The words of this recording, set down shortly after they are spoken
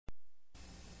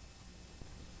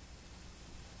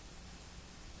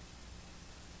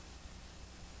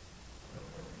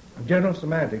General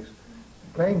semantics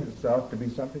claims itself to be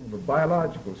something of a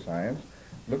biological science,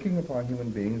 looking upon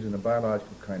human beings in a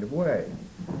biological kind of way.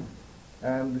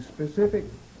 And the specific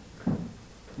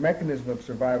mechanism of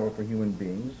survival for human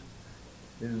beings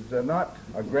is not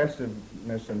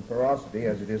aggressiveness and ferocity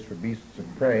as it is for beasts of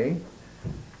prey,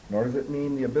 nor does it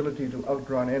mean the ability to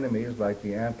outrun enemies like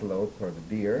the antelope or the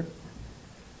deer.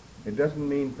 It doesn't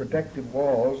mean protective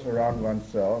walls around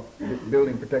oneself,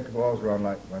 building protective walls around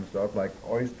oneself like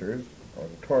oysters or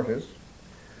the tortoise.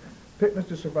 Fitness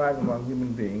to survive among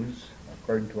human beings,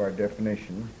 according to our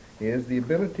definition, is the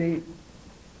ability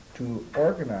to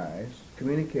organize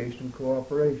communication,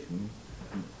 cooperation,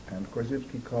 and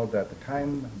Korzybski called that the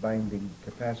time-binding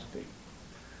capacity.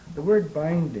 The word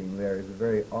binding there is a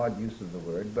very odd use of the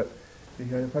word, but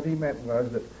what he meant was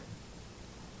that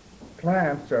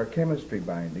plants are chemistry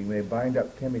binding. They bind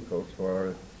up chemicals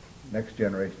for next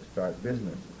generation to start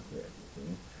business with.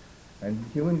 And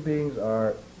human beings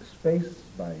are space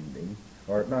binding,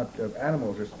 or not,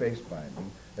 animals are space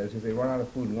binding. As if they run out of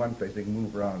food in one place, they can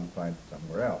move around and find it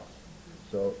somewhere else.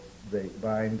 So they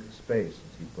bind space,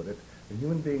 as he put it. And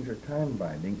human beings are time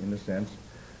binding in the sense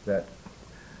that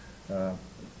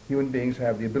human beings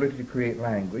have the ability to create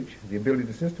language, the ability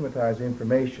to systematize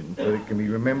information so that it can be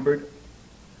remembered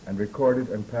and recorded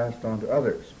and passed on to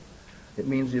others. It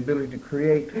means the ability to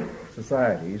create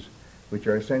societies which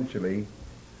are essentially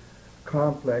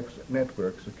complex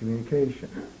networks of communication.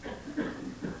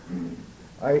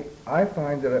 I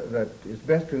find that it's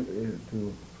best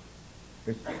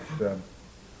it's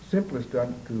simplest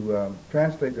to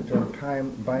translate the term time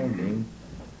binding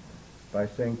by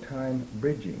saying time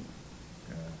bridging.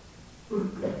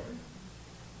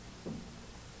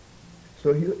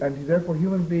 Therefore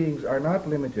human beings are not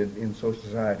limited in social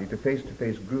society to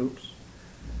face-to-face groups,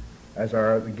 as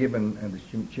are the gibbon and the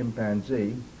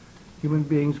chimpanzee. Human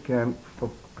beings can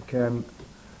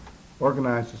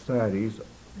organize societies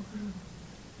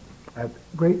at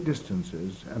great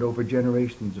distances and over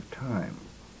generations of time.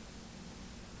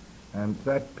 And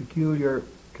that peculiar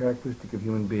characteristic of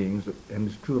human beings, and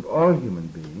it's true of all human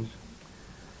beings,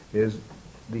 is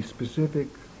the specific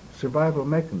survival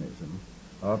mechanism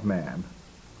of man,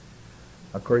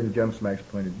 according to John Smack's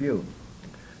point of view.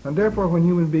 And therefore, when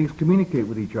human beings communicate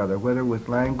with each other, whether with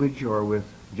language or with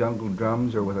jungle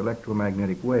drums or with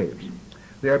electromagnetic waves,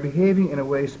 they are behaving in a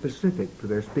way specific to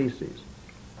their species.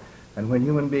 And when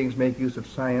human beings make use of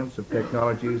science, of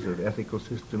technologies, of ethical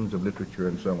systems, of literature,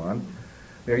 and so on,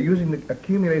 they are using the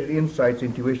accumulated insights,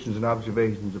 intuitions, and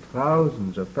observations of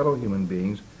thousands of fellow human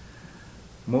beings,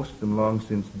 most of them long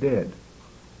since dead.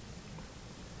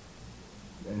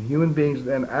 And human beings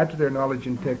then add to their knowledge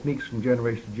and techniques from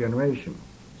generation to generation,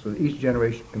 so that each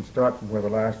generation can start from where the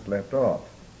last left off.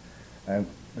 And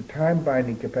the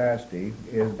time-binding capacity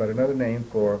is but another name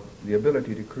for the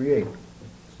ability to create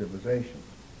civilization.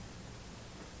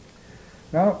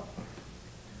 Now,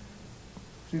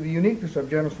 see, the uniqueness of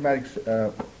general semantics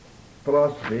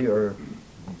philosophy or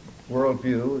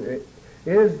worldview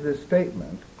is the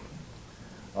statement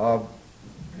of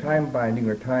time binding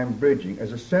or time bridging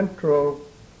as a central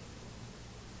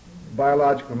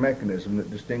biological mechanism that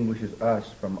distinguishes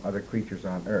us from other creatures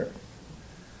on Earth.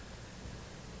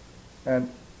 And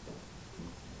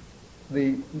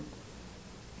the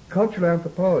cultural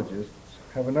anthropologists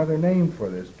have another name for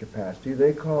this capacity.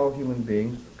 They call human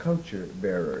beings culture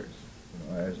bearers.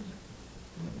 As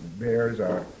bears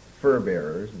are fur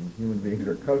bearers and human beings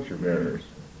are culture bearers.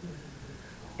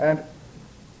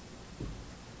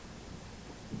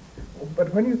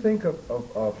 But when you think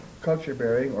of culture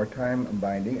bearing or time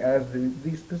binding as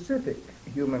the specific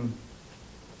human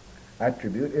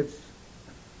attribute, it's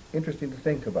interesting to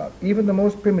think about. Even the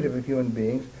most primitive of human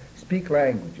beings speak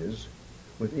languages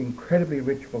with incredibly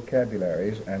rich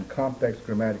vocabularies and complex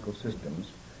grammatical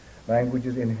systems,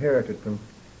 languages inherited from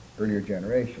earlier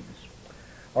generations.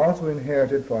 Also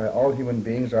inherited by all human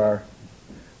beings are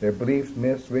their beliefs,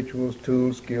 myths, rituals,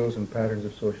 tools, skills, and patterns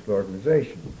of social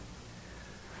organization.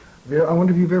 I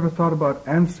wonder if you've ever thought about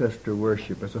ancestor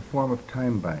worship as a form of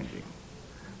time binding.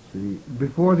 See,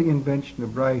 before the invention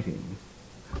of writing,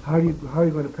 how are you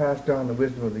going to pass down the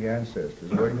wisdom of the ancestors?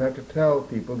 Well, you have to tell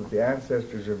people that the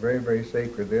ancestors are very, very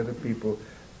sacred. They're the people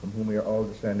from whom we are all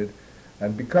descended.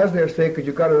 And because they're sacred,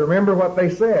 you've got to remember what they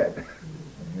said.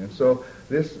 And so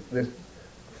this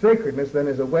sacredness then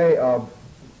is a way of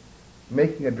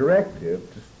making a directive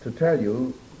to tell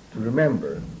you to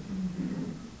remember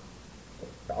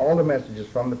all the messages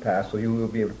from the past so you will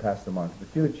be able to pass them on to the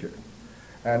future.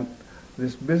 And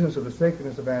this business of the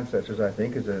sacredness of ancestors, I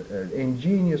think, is an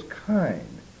ingenious kind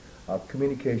of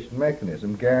communication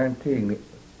mechanism guaranteeing the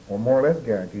or more or less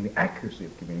guaranteeing the accuracy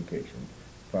of communication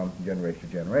from generation to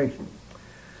generation.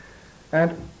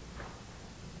 And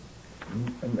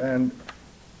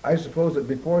I suppose that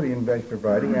before the invention of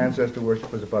writing, ancestor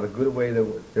worship was about as good a way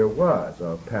that there was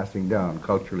of passing down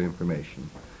cultural information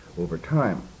over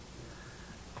time.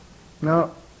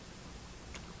 Now,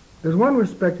 there's one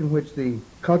respect in which the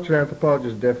cultural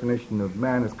anthropologist's definition of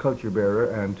man as culture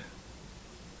bearer and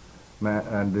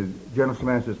the general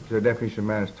semanticist's definition of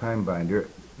man as time binder,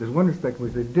 there's one respect in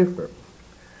which they differ.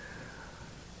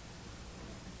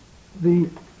 The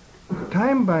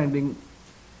time binding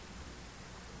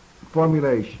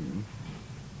formulation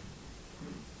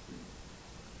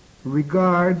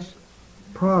regards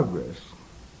progress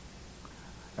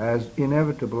as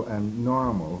inevitable and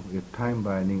normal if time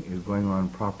binding is going on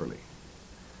properly.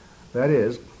 That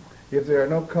is, if there are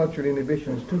no cultural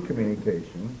inhibitions to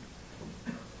communication,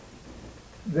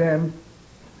 then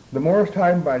the more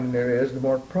time binding there is, the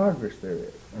more progress there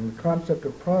is. And the concept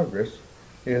of progress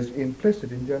is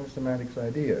implicit in general semantics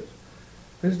ideas.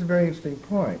 This is a very interesting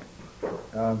point.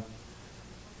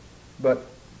 But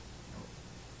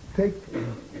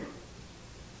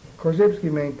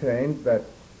Korzybski maintained that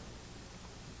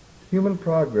human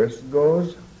progress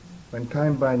goes, when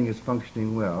time binding is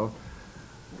functioning well,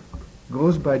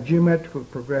 goes by geometrical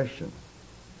progression,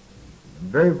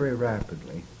 very, very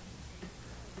rapidly.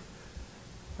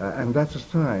 And that's a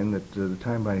sign that the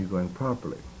time binding is going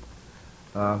properly.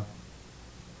 A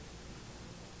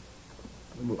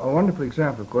wonderful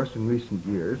example, of course, in recent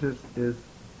years is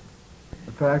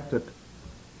the fact that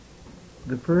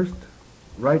the first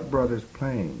Wright brothers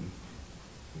plane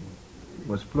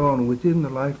was flown within the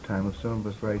lifetime of some of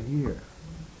us right here.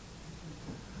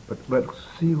 But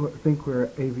think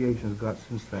where aviation has got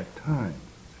since that time.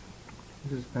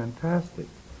 This is fantastic.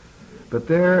 But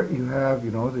there you have,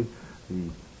 the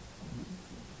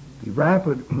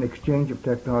rapid exchange of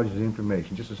technologies and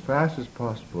information, just as fast as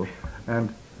possible.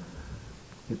 And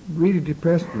it really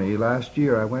depressed me. Last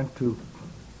year I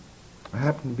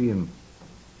happened to be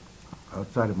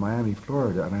outside of Miami,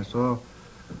 Florida, and I saw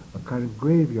a kind of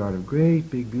graveyard of great,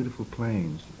 big, beautiful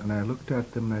planes. And I looked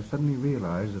at them and I suddenly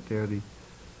realized that they're the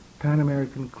Pan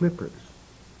American Clippers.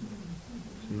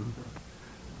 See?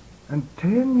 And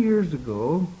 10 years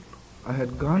ago, I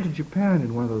had gone to Japan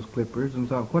in one of those Clippers and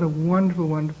thought, what a wonderful,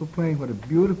 wonderful plane, what a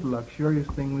beautiful, luxurious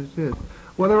thing this is.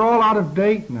 Well, they're all out of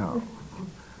date now.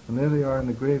 And there they are in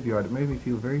the graveyard. It made me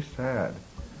feel very sad.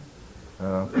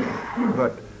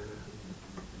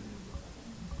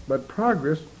 But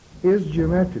progress is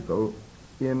geometrical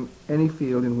in any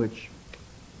field in which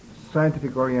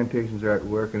scientific orientations are at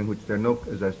work and in which there are no,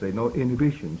 as I say, no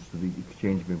inhibitions to the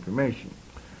exchange of information.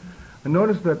 And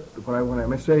notice that when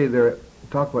I say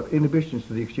talk about inhibitions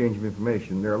to the exchange of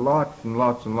information, there are lots and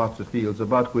lots and lots of fields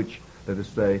about which, let us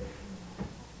say,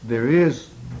 there is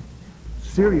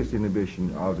serious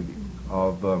inhibition of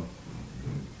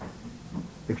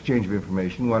exchange of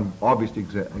information. One obvious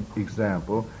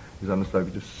example is on the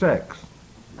subject of sex.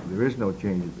 There is no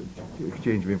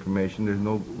exchange of information. There's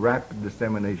no rapid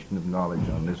dissemination of knowledge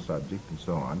on this subject, and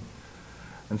so on.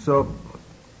 And so,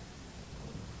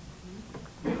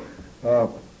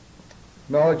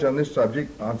 knowledge on this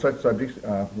subject, on such subjects,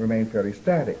 remain fairly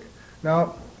static.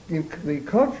 Now, the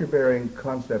culture-bearing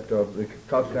concept of the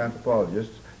cultural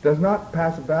anthropologists does not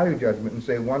pass a value judgment and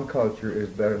say one culture is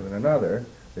better than another.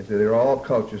 They say they're all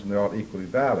cultures and they're all equally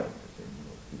valid.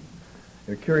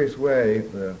 In a curious way,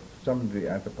 some of the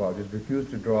anthropologists refuse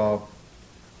to draw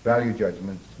value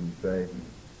judgments and say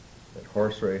that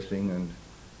horse racing and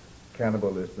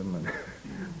cannibalism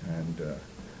and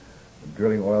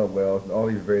drilling oil wells and all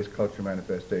these various cultural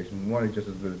manifestations, one is just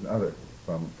as good as another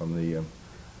from the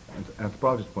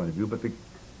anthropologist's point of view, but the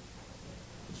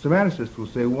semanticists will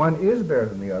say one is better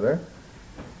than the other.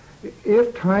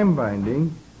 If time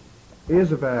binding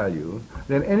is a value,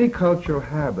 then any cultural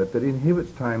habit that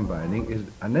inhibits time binding is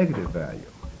a negative value.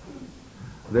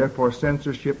 Therefore,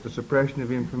 censorship, the suppression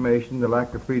of information, the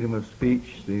lack of freedom of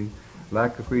speech, the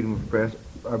lack of freedom of press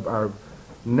are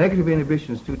negative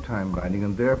inhibitions to time binding,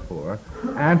 and therefore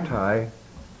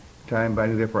anti-time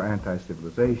binding, therefore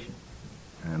anti-civilization.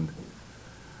 And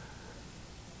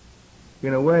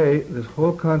in a way, this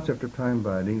whole concept of time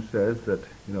binding says that,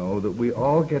 that we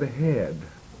all get ahead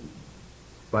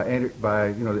by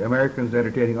the Americans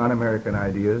entertaining un-American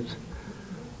ideas,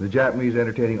 the Japanese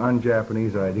entertaining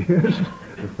un-Japanese ideas,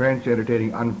 the French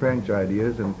entertaining un-French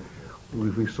ideas, and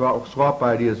if we swap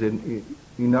ideas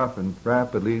enough and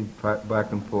rapidly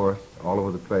back and forth all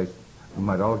over the place, we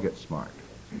might all get smart.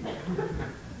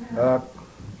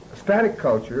 Static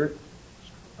culture,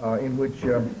 in which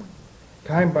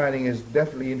time binding is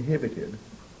definitely inhibited,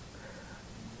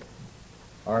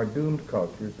 are doomed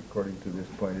cultures according to this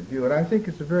point of view. And I think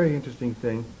it's a very interesting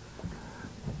thing.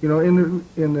 You know,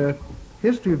 in the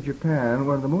history of Japan,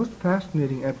 one of the most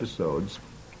fascinating episodes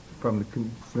from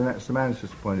the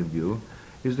semantics point of view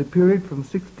is the period from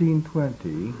 1620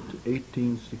 to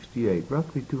 1868,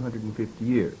 roughly 250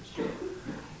 years,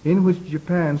 in which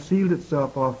Japan sealed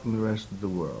itself off from the rest of the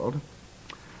world,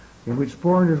 in which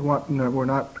foreigners were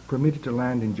not permitted to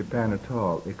land in Japan at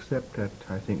all, except at,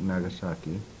 I think,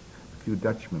 Nagasaki. A few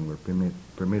Dutchmen were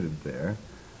permitted there,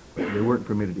 but they weren't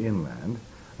permitted inland.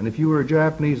 And if you were a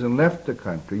Japanese and left the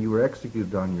country, you were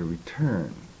executed on your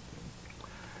return.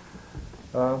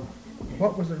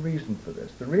 What was the reason for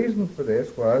this? The reason for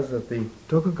this was that the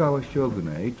Tokugawa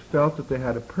shogunate felt that they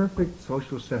had a perfect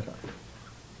social setup,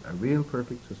 a real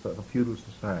perfect feudal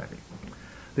society.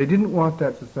 They didn't want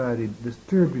that society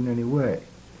disturbed in any way.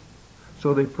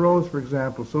 So they froze, for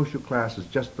example, social classes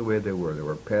just the way they were. There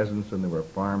were peasants, and there were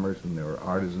farmers, and there were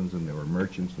artisans, and there were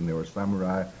merchants, and there were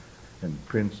samurai, and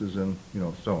princes, and,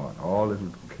 so on. All this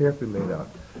was carefully laid out.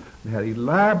 They had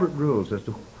elaborate rules as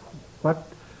to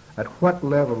at what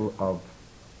level of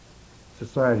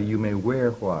society you may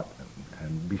wear what,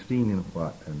 and be seen in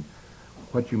what, and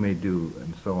what you may do,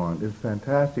 and so on. It's a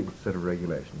fantastic set of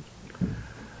regulations.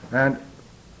 And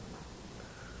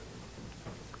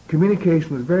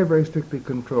communication was very, very strictly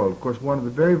controlled. Of course, one of the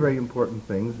very, very important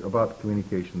things about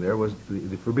communication there was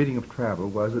the forbidding of travel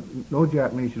was that no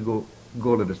Japanese should go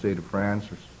let us say, to France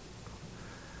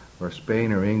or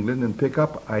Spain or England and pick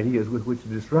up ideas with which to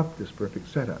disrupt this perfect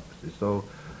setup. So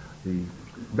the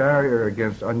barrier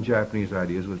against un-Japanese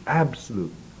ideas was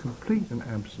absolute, complete and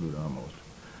absolute almost.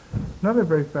 Another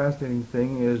very fascinating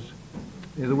thing is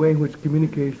the way in which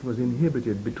communication was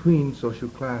inhibited between social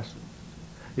classes.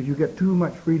 If you get too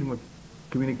much freedom of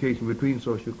communication between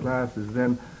social classes,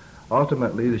 then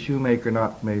ultimately the shoemaker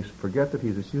may forget that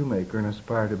he's a shoemaker and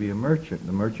aspire to be a merchant.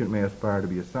 The merchant may aspire to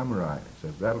be a samurai. So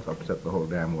that'll upset the whole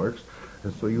damn works.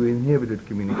 And so you inhibited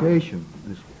communication.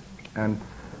 And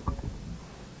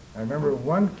I remember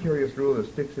one curious rule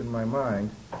that sticks in my mind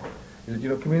is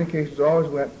that, communications always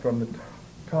went from the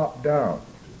top down.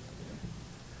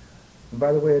 And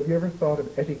by the way, have you ever thought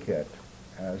of etiquette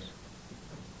as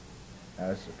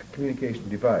a communication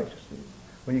device?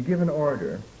 When you give an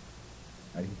order,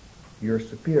 you're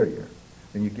superior,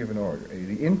 then you give an order.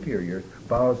 The inferior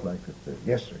bows like this, says,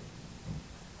 yes, sir.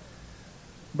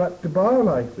 But to bow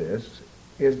like this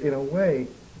is, in a way,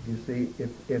 you see,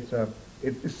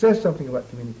 it says something about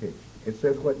communication. It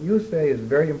says what you say is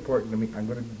very important to me. I'm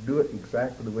going to do it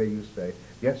exactly the way you say.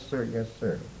 Yes, sir, yes,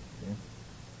 sir. Okay?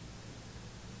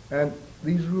 And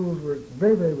these rules were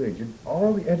very, very rigid.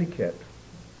 All the etiquette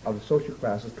of the social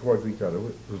classes towards each other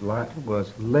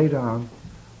was laid down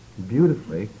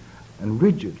beautifully and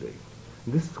rigidly.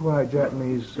 And this is why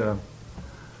Japanese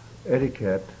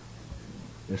etiquette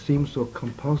seems so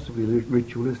compulsively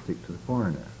ritualistic to the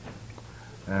foreigner.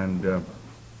 And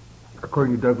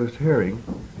according to Douglas Herring,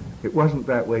 it wasn't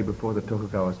that way before the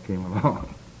Tokugawas came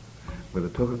along, where the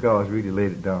Tokugawas really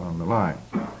laid it down on the line.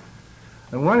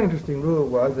 And one interesting rule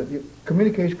was that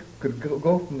communication could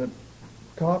go from the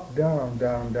top down,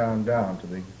 down, down, down to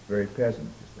the very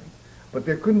peasants, you see. But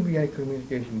there couldn't be any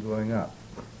communication going up.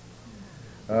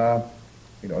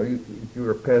 If you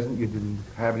were a peasant, you didn't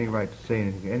have any right to say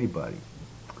anything to anybody.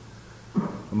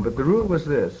 But the rule was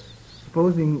this.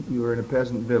 Supposing you were in a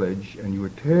peasant village and you were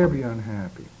terribly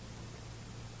unhappy,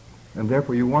 and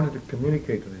therefore you wanted to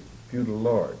communicate to the feudal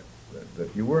lord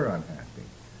that you were unhappy,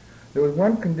 there was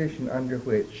one condition under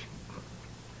which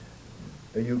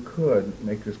you could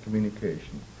make this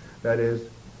communication. That is,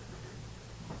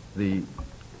 the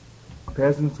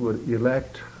peasants would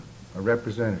elect a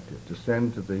representative to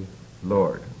send to the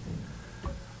lord,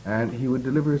 and he would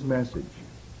deliver his message.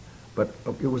 But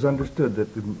it was understood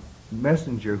that the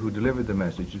messenger who delivered the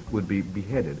message would be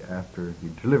beheaded after he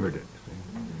delivered it.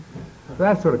 See?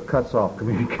 That sort of cuts off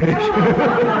communication.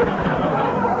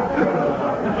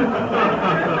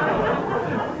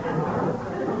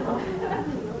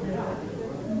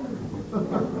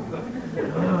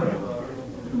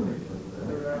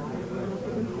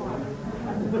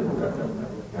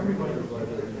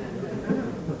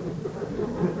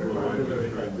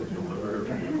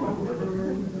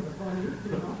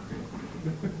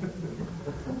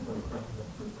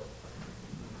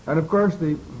 And of course,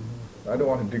 I don't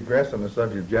want to digress on the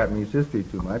subject of Japanese history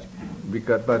too much,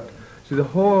 but see, the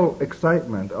whole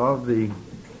excitement of the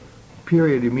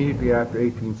period immediately after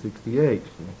 1868,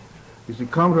 you see,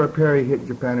 Commodore Perry hit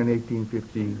Japan in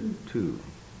 1852,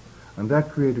 and that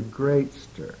created a great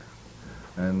stir.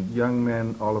 And young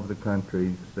men all over the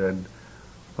country said,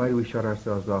 why do we shut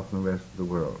ourselves off from the rest of the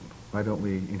world? why don't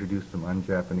we introduce some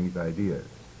un-Japanese ideas,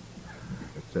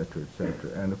 etc.,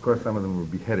 etc. And of course some of them were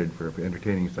beheaded for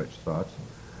entertaining such thoughts.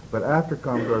 But after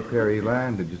Commodore Perry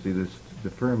landed, you see, the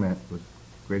ferment was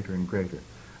greater and greater.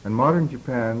 And modern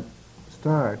Japan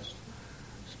starts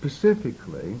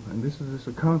specifically, and this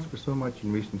accounts for so much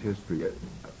in recent history,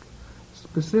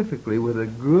 specifically with a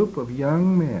group of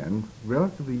young men,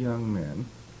 relatively young men,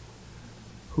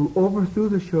 who overthrew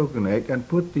the shogunate and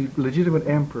put the legitimate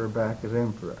emperor back as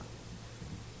emperor.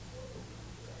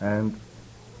 And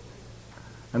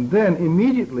then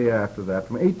immediately after that,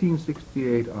 from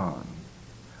 1868 on,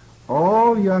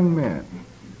 all young men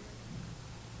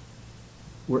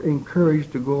were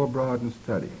encouraged to go abroad and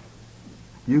study.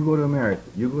 You go to America,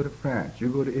 you go to France, you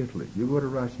go to Italy, you go to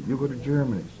Russia, you go to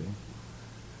Germany, see?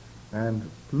 And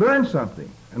learn something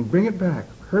and bring it back.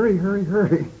 Hurry, hurry,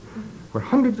 hurry. We're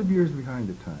hundreds of years behind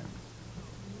the time.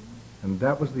 And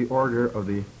that was the order of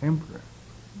the emperor.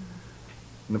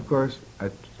 And of course, I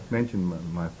mentioned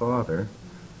my father.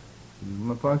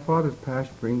 My father's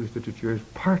passion for English literature is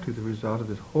partly the result of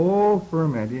this whole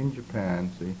ferment in Japan,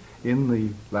 see, in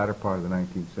the latter part of the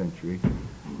 19th century,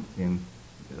 in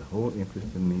the whole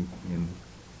interest in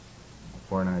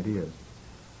foreign ideas.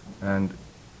 And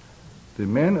the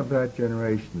men of that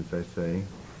generation, as I say,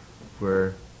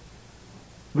 were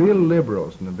real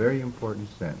liberals in a very important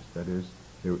sense. That is,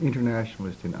 they were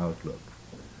internationalists in outlook.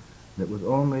 And it was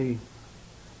only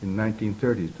in the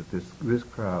 1930s that this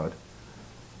crowd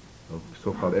of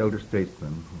so-called elder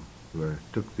statesmen were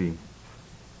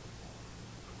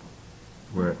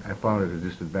found at a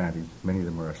disadvantage. Many of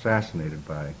them were assassinated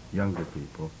by younger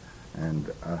people,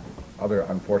 and other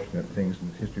unfortunate things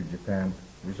in the history of Japan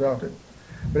resulted.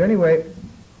 But anyway,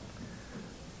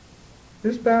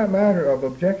 this matter of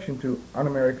objection to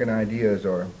un-American ideas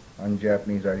or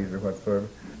un-Japanese ideas or whatsoever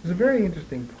is a very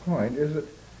interesting point. Is that,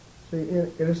 see,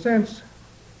 in a sense,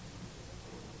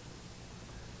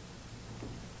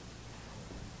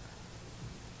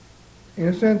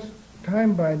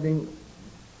 time binding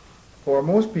for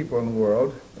most people in the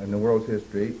world, in the world's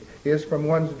history, is from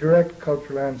one's direct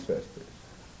cultural ancestors.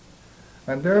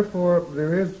 And therefore,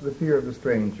 there is the fear of the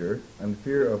stranger and the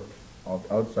fear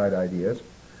of outside ideas,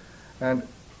 and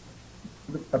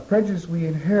a prejudice we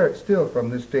inherit still from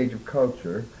this stage of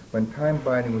culture, when time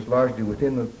binding was largely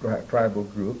within the tribal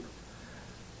group,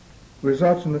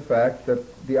 results in the fact that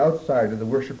the outsider, the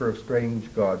worshipper of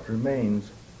strange gods, remains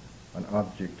an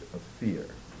object of fear.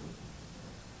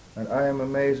 And I am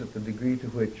amazed at the degree to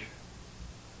which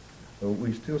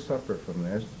we still suffer from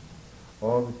this.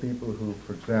 All the people who,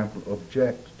 for example,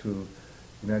 object to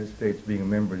the United States being a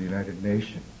member of the United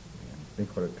Nations,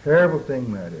 think what a terrible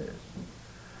thing that is.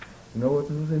 You know what's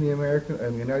in the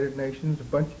United Nations? A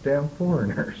bunch of damn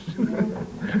foreigners.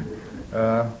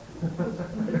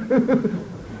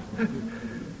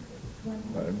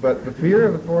 But the fear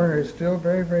of the foreigner is still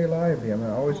very, very lively. I'm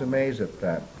always amazed at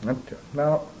that.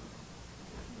 Now,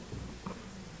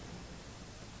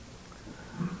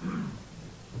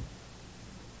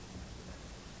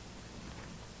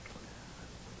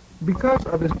 because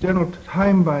of this general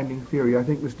time-binding theory, I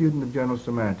think the student of general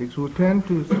semantics will tend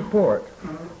to support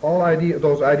all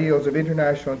those ideals of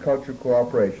international and cultural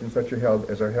cooperation, such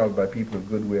as are held by people of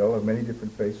goodwill of many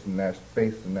different faiths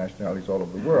and nationalities all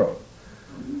over the world.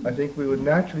 I think we would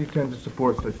naturally tend to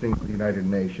support such things as the United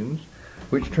Nations,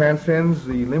 which transcends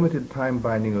the limited time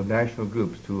binding of national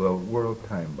groups to a world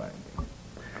time binding.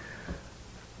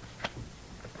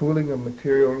 Pooling of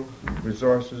material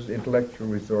resources, intellectual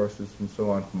resources, and so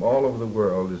on from all over the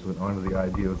world is one of the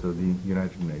ideals of the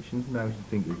United Nations, and I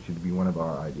think it should be one of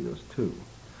our ideals too.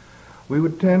 We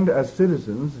would tend, as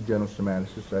citizens, general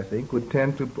semanticists, I think, would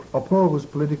tend to oppose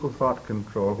political thought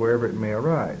control wherever it may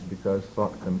arise, because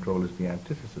thought control is the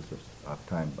antithesis of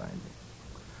time binding.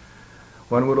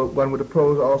 One would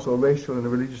oppose also racial and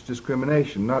religious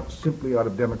discrimination, not simply out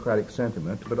of democratic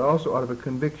sentiment, but also out of a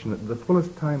conviction that the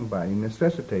fullest time binding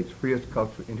necessitates freest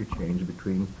cultural interchange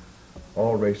between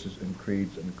all races and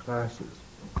creeds and classes.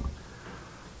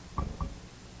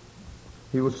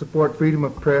 He would support freedom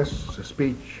of press,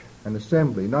 speech, and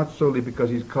assembly, not solely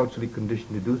because he's culturally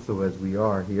conditioned to do so as we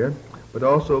are here, but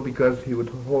also because he would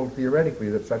hold theoretically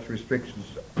that such restrictions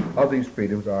of these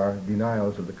freedoms are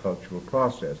denials of the cultural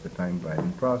process, the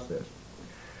time-binding process.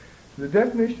 The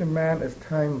definition of man as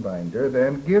time-binder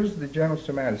then gives the general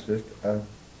semanticist a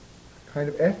kind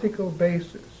of ethical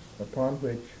basis from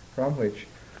which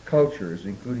cultures,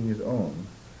 including his own,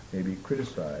 may be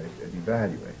criticized and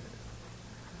evaluated.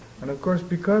 And of course,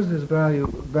 because this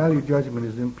value judgment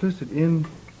is implicit in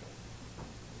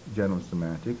general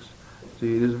semantics,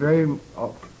 see, it is very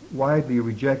widely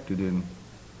rejected in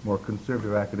more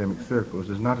conservative academic circles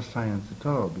is not a science at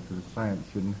all, because a science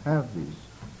shouldn't have these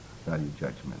value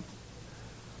judgments.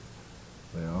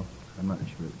 Well, I'm not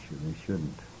sure they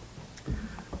shouldn't.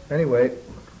 Anyway,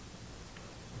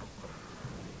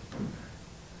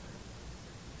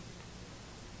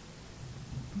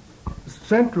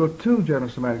 central to general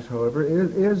semantics, however,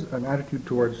 is an attitude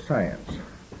towards science.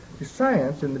 The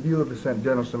science, in the view of the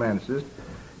general semanticist,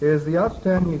 is the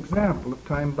outstanding example of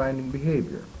time-binding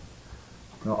behavior.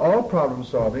 Now, all problem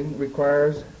solving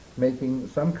requires making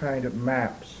some kind of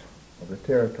maps of the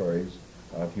territories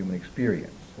of human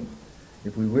experience.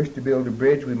 If we wish to build a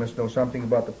bridge, we must know something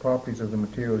about the properties of the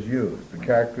materials used, the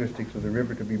characteristics of the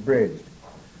river to be bridged.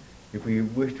 If we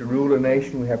wish to rule a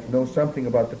nation, we have to know something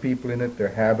about the people in it, their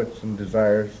habits and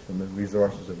desires, and the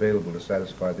resources available to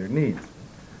satisfy their needs,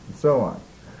 and so on.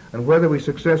 And whether we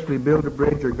successfully build a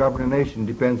bridge or govern a nation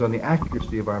depends on the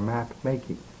accuracy of our map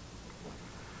making.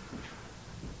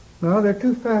 Now, there are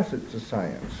two facets of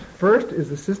science. First is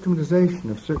the systematization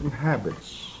of certain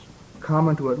habits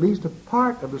common to at least a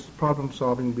part of this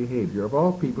problem-solving behavior of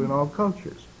all people in all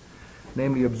cultures,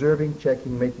 namely observing,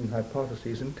 checking, making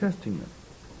hypotheses, and testing them.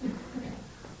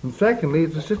 And secondly,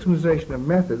 it's the systematization of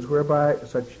methods whereby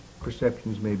such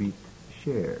perceptions may be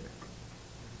shared.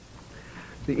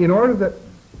 In order that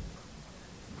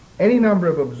any number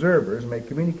of observers may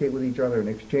communicate with each other and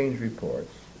exchange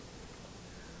reports,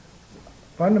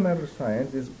 fundamental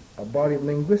science is a body of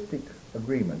linguistic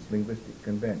agreements, linguistic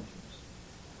conventions,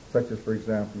 such as, for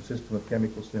example, a system of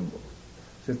chemical symbols,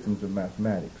 systems of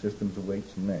mathematics, systems of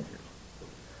weights and measures,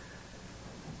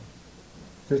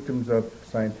 systems of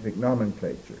scientific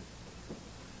nomenclature.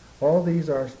 All these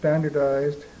are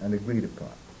standardized and agreed upon.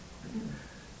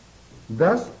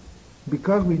 Thus,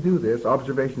 because we do this,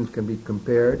 observations can be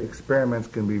compared, experiments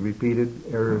can be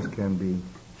repeated, errors can be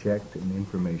checked, and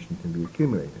information can be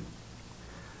accumulated.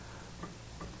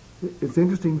 It's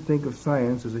interesting to think of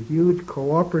science as a huge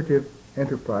cooperative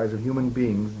enterprise of human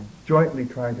beings jointly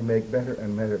trying to make better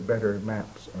and better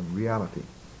maps of reality.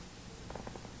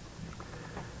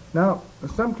 Now,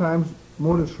 sometimes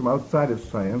motives from outside of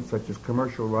science, such as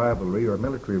commercial rivalry or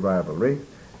military rivalry,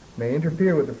 may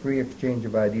interfere with the free exchange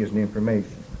of ideas and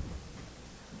information.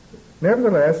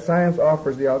 Nevertheless, science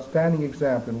offers the outstanding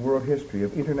example in world history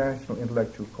of international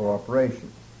intellectual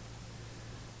cooperation.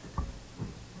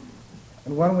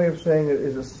 And one way of saying it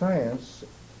is that science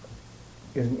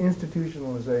is an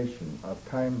institutionalization of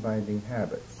time-binding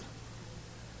habits.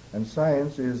 And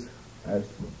science is, as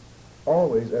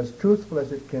always, as truthful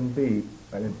as it can be,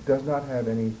 and it does not have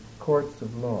any courts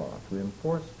of law to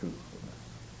enforce truthfulness.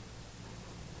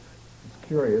 It's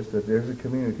curious that there's a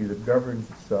community that governs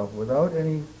itself without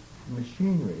any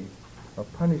machinery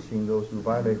of punishing those who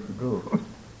violate the rules,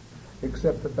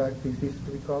 except the fact he ceases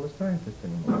to be called a scientist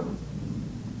anymore.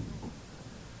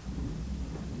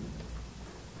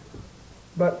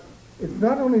 But it's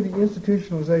not only the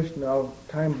institutionalization of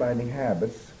time-binding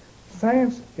habits.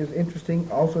 Science is interesting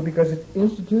also because it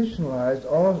institutionalizes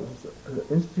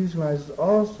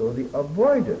also the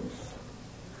avoidance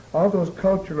of those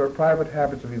cultural or private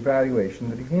habits of evaluation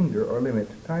that hinder or limit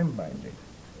time-binding.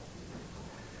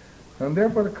 And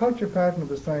therefore the culture pattern of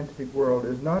the scientific world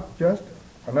is not just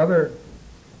another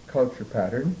culture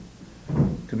pattern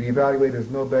to be evaluated as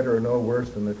no better or no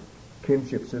worse than the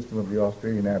kinship system of the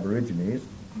Australian Aborigines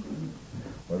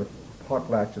or the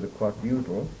potlatch of the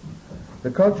Kwak'utl. The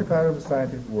culture pattern of the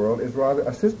scientific world is rather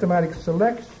a systematic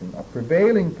selection of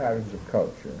prevailing patterns of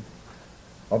culture,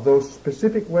 of those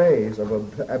specific ways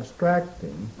of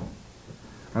abstracting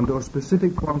and those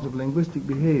specific forms of linguistic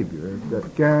behavior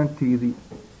that guarantee the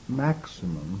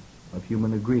maximum of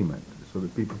human agreement so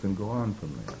that people can go on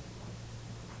from there.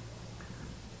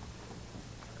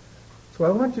 So I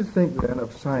want you to think then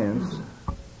of science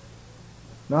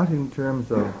not in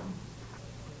terms of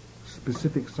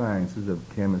specific sciences of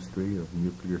chemistry, of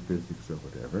nuclear physics or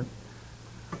whatever,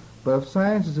 but of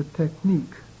science as a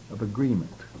technique of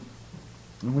agreement.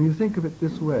 And when you think of it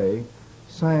this way,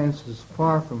 science is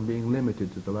far from being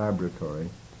limited to the laboratory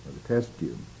or the test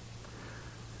tube.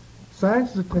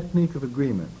 Science is a technique of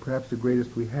agreement, perhaps the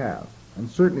greatest we have, and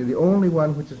certainly the only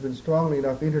one which has been strongly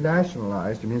enough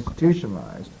internationalized and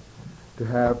institutionalized to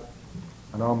have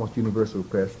an almost universal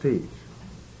prestige.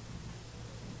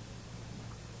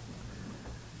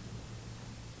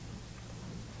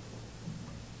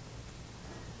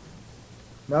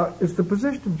 Now, it's the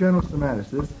position of general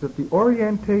semanticists that the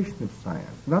orientation of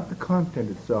science, not the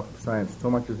content itself of science so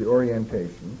much as the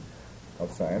orientation of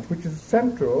science, which is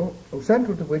central to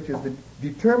which is the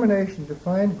determination to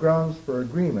find grounds for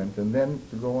agreement and then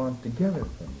to go on together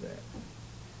from there.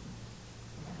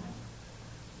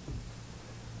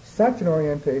 such an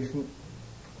orientation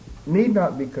need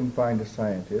not be confined to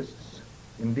scientists,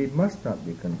 indeed must not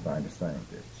be confined to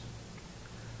scientists.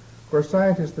 Of course,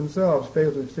 scientists themselves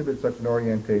fail to exhibit such an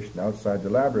orientation outside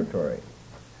the laboratory,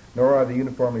 nor are they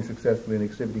uniformly successful in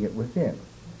exhibiting it within.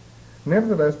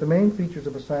 Nevertheless, the main features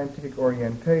of a scientific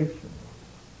orientation,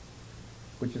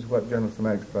 which is what general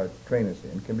semantics tries to train us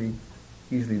in, can be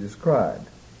easily described.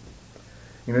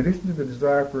 In addition to the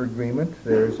desire for agreement,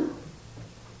 there's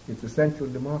its essential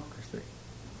democracy,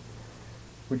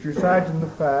 which resides in the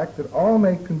fact that all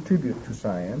may contribute to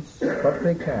science what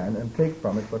they can and take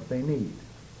from it what they need.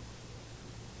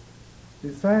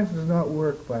 See, science does not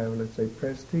work by, let's say,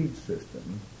 prestige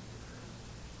system.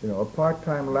 You know, a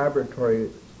part-time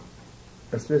laboratory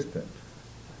assistant,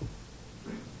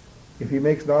 if he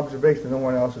makes an observation that no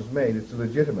one else has made, it's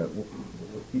legitimate,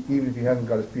 even if he hasn't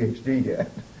got his PhD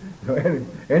yet. You know,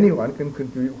 anyone can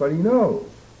contribute what he knows.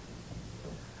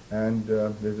 And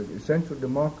there's an essential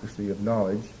democracy of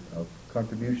knowledge, of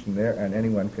contribution there, and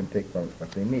anyone can take from it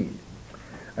what they need.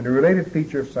 And a related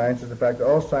feature of science is the fact that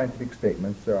all scientific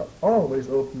statements are always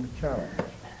open to challenge.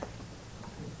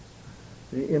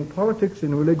 In politics,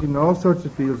 in religion, in all sorts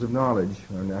of fields of knowledge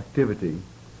and activity,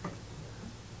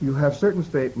 you have certain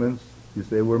statements, you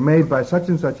say, were made by such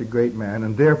and such a great man,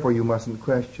 and therefore you mustn't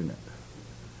question it.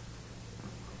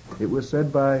 It was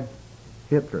said by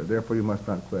Hitler, therefore you must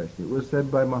not question it. It was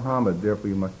said by Muhammad, therefore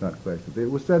you must not question it.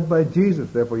 It was said by Jesus,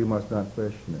 therefore you must not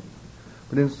question it.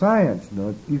 But in science,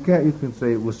 you can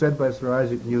say it was said by Sir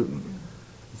Isaac Newton,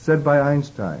 said by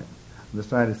Einstein. And the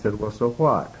scientist said, well, so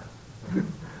what?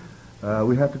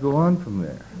 We have to go on from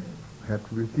there. We have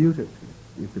to refute it,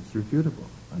 if it's refutable,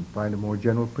 and find a more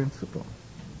general principle.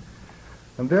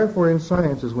 And therefore in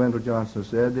science, as Wendell Johnson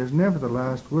said, there's never the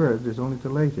last word, there's only the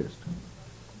latest.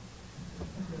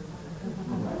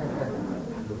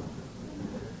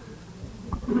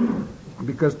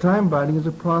 Because time binding is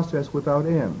a process without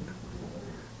end.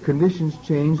 Conditions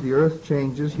change, the earth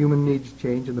changes, human needs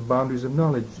change, and the boundaries of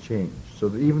knowledge change, so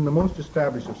that even the most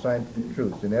established of scientific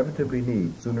truths inevitably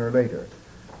need, sooner or later,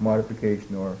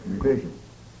 modification or revision.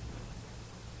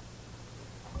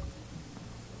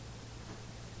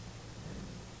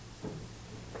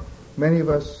 Many of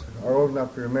us are old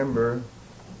enough to remember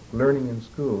learning in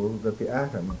school that the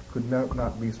atom could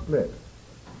not be split.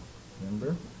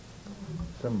 Remember?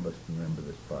 Some of us can remember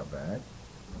this far back.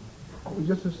 We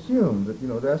just assume that,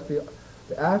 that's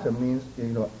the atom means,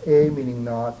 A meaning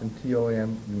not, and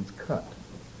T-O-M means cut.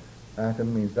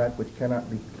 Atom means that which cannot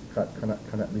be cut,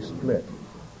 cannot be split.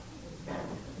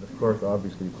 And of course,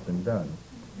 obviously, it's been done.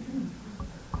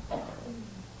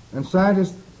 And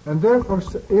scientists, and therefore,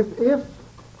 if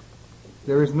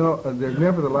there's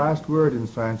never the last word in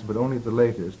science, but only the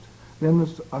latest, then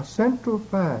a central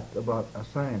fact about a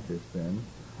scientist, then,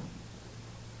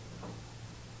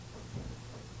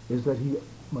 is that he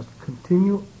must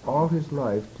continue all his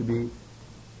life to be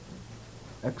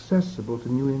accessible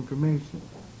to new information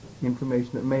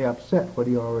that may upset what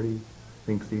he already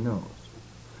thinks he knows.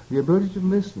 The ability to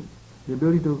listen, the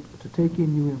ability to take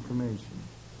in new information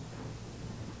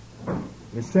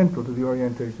is central to the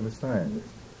orientation of a scientist.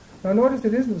 Now notice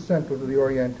it isn't central to the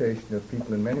orientation of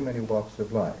people in many, many walks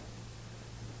of life.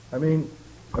 I mean,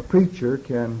 a preacher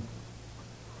can,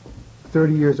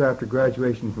 30 years after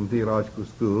graduation from theological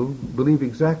school, believe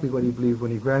exactly what he believed when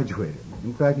he graduated.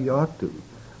 In fact, he ought to,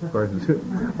 according to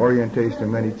the orientation of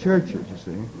many churches, you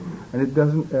see. And it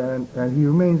doesn't, and he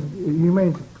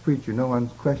remains a preacher. No one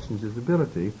questions his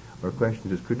ability or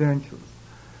questions his credentials.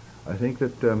 I think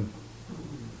that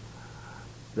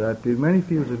that in many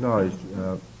fields of knowledge,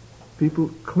 people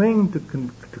cling to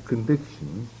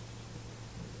convictions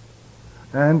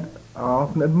and are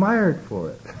often admired for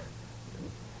it.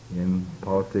 In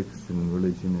politics, in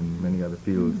religion, in many other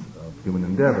fields of human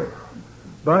endeavor.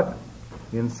 But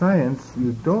in science,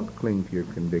 you don't cling to your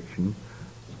conviction.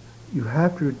 You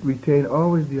have to retain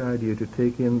always the idea to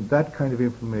take in that kind of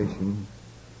information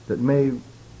that may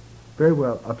very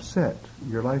well upset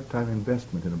your lifetime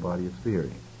investment in a body of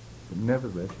theory. But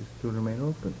nevertheless, you still remain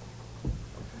open.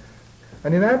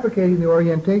 And in advocating the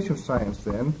orientation of science,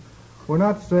 then, we're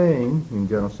not saying, in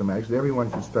general semantics, that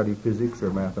everyone should study physics or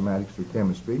mathematics or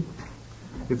chemistry.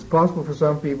 It's possible for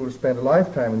some people to spend a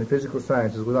lifetime in the physical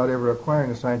sciences without ever acquiring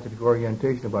a scientific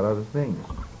orientation about other things.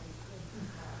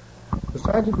 The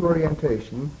scientific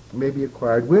orientation may be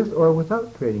acquired with or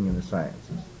without training in the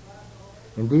sciences.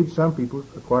 Indeed, some people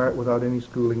acquire it without any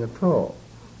schooling at all.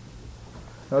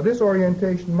 Now, this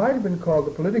orientation might have been called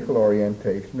the political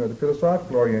orientation or the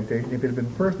philosophical orientation if it had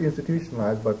been first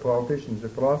institutionalized by politicians or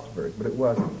philosophers, but it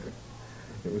wasn't.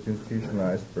 It was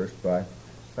institutionalized first by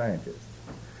scientists.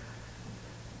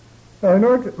 Now, in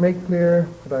order to make clear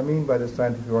what I mean by the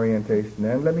scientific orientation,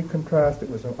 then, let me contrast it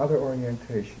with some other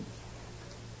orientations.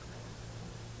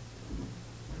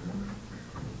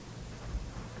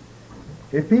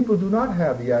 If people do not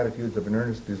have the attitudes of an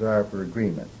earnest desire for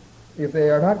agreement, if they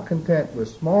are not content with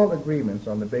small agreements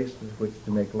on the basis of which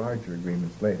to make larger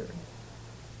agreements later,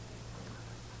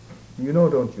 you know,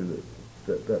 don't you,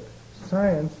 that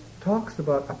science talks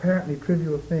about apparently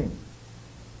trivial things,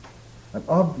 and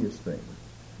obvious things,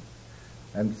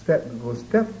 and goes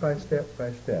step by step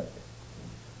by step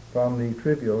from the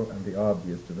trivial and the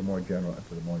obvious to the more general and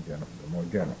to the more general and the more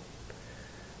general.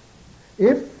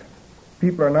 If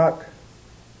people are not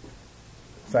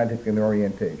scientific in their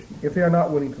orientation, if they are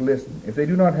not willing to listen, if they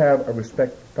do not have a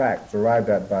respect for facts arrived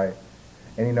at by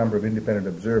any number of independent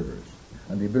observers,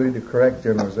 and the ability to correct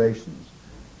generalizations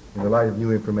in the light of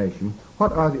new information,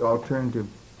 what are the alternative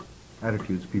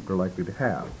attitudes people are likely to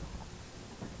have?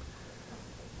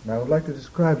 Now, I would like to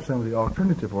describe some of the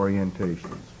alternative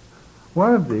orientations.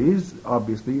 One of these,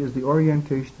 obviously, is the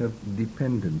orientation of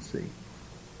dependency,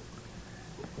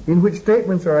 in which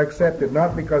statements are accepted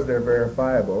not because they're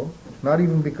verifiable, not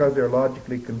even because they're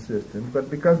logically consistent,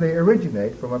 but because they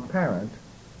originate from a parent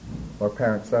or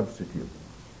parent substitute.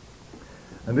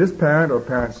 And this parent or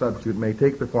parent substitute may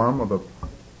take the form of an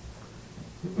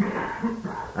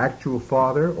actual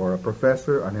father or a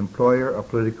professor, an employer, a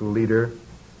political leader,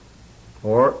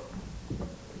 or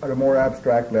at a more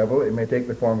abstract level, it may take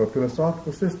the form of a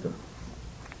philosophical system,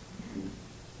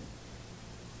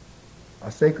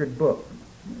 a sacred book,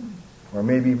 or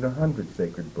maybe even 100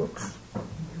 sacred books.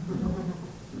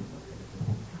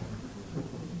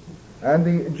 And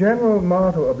the general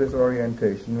motto of this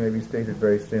orientation may be stated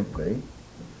very simply: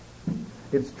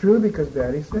 it's true because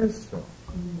Daddy says so.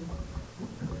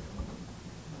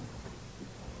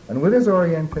 And with this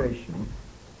orientation,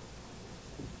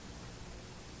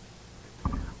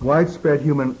 widespread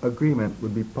human agreement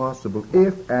would be possible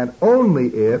if and only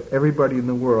if everybody in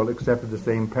the world accepted the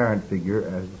same parent figure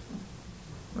as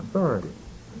authority.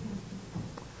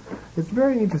 It's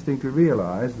very interesting to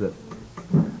realize that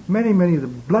many of the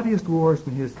bloodiest wars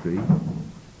in history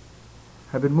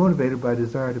have been motivated by a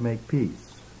desire to make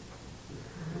peace.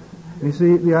 And you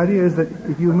see, the idea is that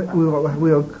if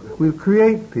we'll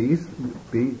create peace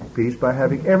by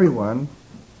having everyone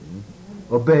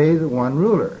obey the one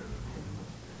ruler.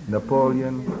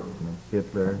 Napoleon,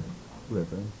 Hitler,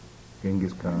 whoever,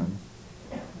 Genghis Khan.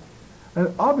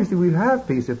 And obviously we'd have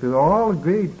peace if we all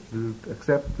agreed to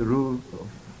accept the rules of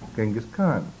Genghis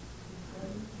Khan.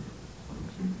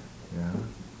 Yeah.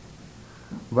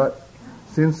 But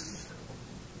since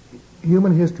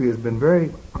human history has been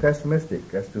very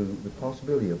pessimistic as to the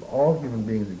possibility of all human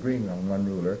beings agreeing on one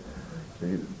ruler,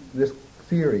 this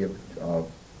theory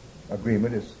of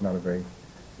agreement is not a very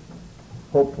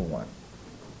hopeful one.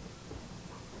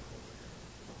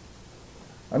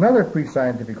 Another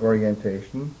pre-scientific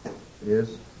orientation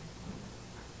is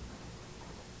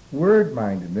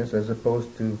word-mindedness as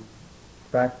opposed to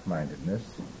fact-mindedness,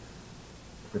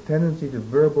 the tendency to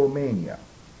verbomania.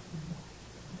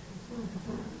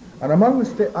 And among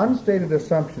the unstated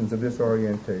assumptions of this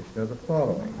orientation are the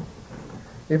following.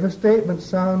 If a statement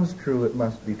sounds true, it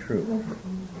must be true.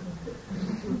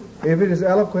 If it is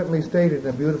eloquently stated in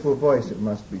a beautiful voice, it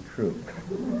must be true.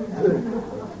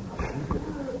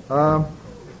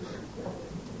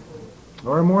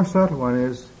 Or a more subtle one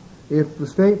is, if a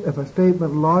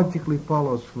statement logically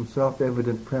follows from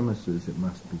self-evident premises, it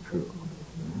must be true.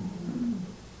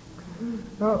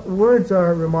 Now, words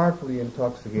are remarkably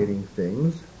intoxicating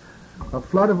things. A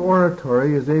flood of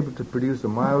oratory is able to produce a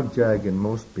mild jag in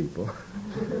most people.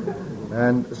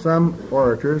 And some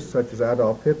orators, such as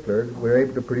Adolf Hitler, were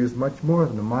able to produce much more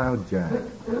than a mild jag.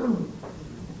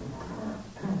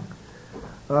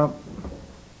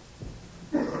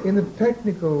 In the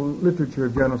technical literature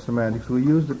of general semantics, we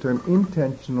use the term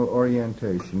intentional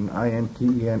orientation,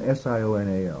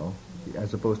 intensional,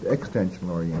 as opposed to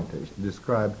extensional orientation, to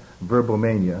describe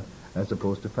verbomania as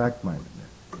opposed to fact-mindedness.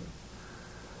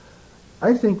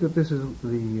 I think that this is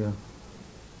the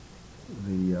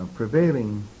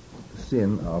prevailing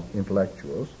sin of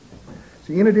intellectuals.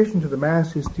 See, in addition to the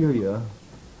mass hysteria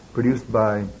produced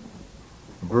by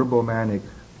verbomanic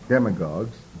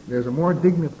demagogues, there's a more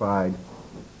dignified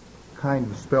kind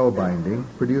of spellbinding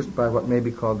produced by what may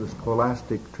be called the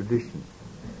scholastic tradition.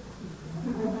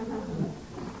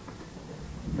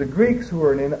 The Greeks, who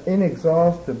were an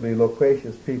inexhaustibly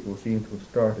loquacious people, seem to have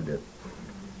started it.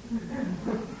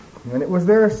 And it was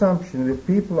their assumption that if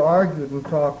people argued and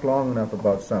talked long enough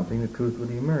about something, the truth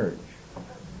would emerge.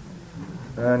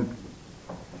 And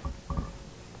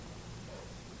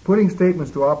Putting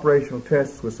statements to operational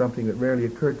tests was something that rarely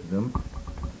occurred to them.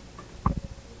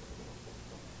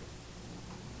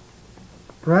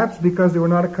 Perhaps because they were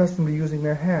not accustomed to using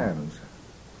their hands,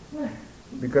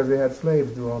 because they had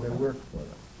slaves do all their work for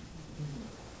them.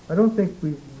 I don't think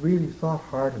we really thought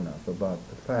hard enough about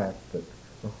the fact that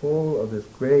the whole of this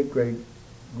great, great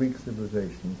Greek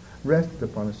civilization rested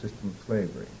upon a system of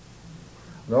slavery.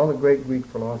 And all the great Greek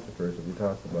philosophers that we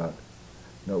talked about,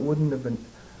 wouldn't have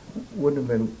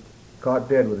been caught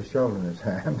dead with a shovel in his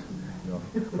hand,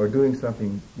 or doing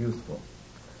something useful.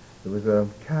 It was a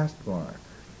caste mark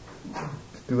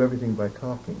to do everything by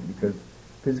talking, because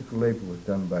physical labor was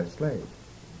done by slaves.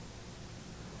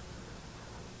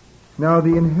 Now,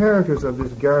 the inheritors of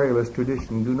this garrulous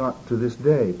tradition do not, to this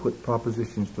day, put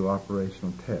propositions to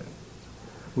operational tests.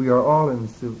 We are all in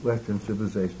Western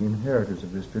civilization inheritors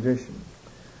of this tradition.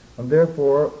 And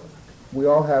therefore, we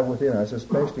all have within us,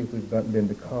 especially if we've been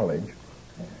to college,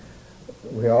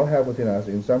 we all have within us,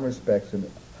 in some respects,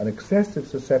 an excessive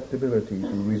susceptibility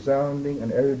to resounding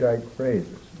and erudite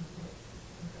phrases,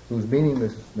 whose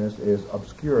meaninglessness is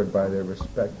obscured by their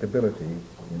respectability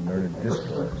in learned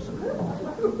discourse.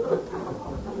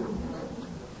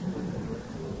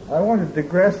 I want to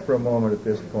digress for a moment at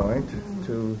this point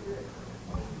to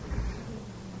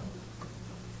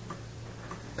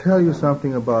tell you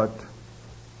something about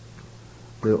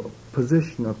the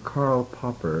position of Karl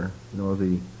Popper,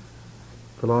 the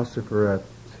philosopher at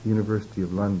the University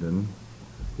of London,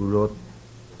 who wrote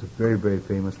the very, very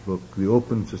famous book, The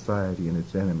Open Society and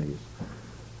Its Enemies.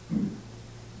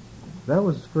 That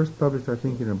was first published, I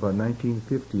think, in about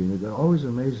 1950, and it always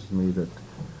amazes me that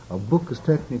a book as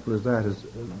technical as that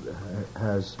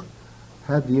has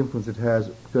had the influence it has,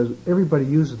 because everybody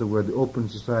uses the word the open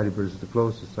society versus the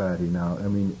closed society now. I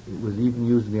mean, it was even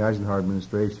used in the Eisenhower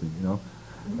administration,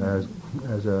 as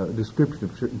a description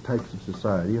of certain types of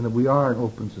society, and that we are an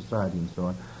open society and so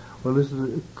on. Well, this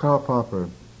is Karl Popper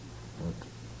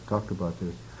talked about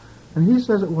this. And he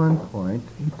says at one point,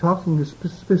 he's talking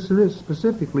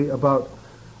specifically about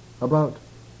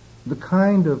the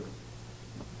kind of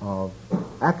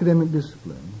academic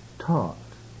discipline taught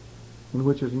in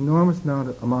which there's an enormous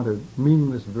amount of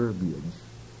meaningless verbiage,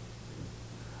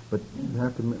 but you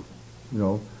have to,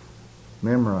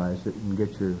 memorize it and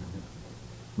get your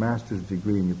master's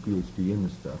degree and your PhD in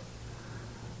this stuff.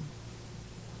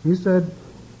 He said,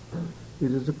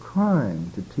 it is a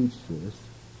crime to teach this.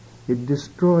 It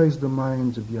destroys the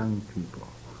minds of young people.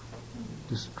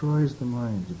 Destroys the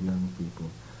minds of young people.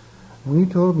 When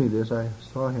he told me this, I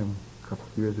saw him a couple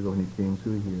of years ago when he came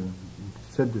through here.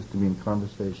 He said this to me in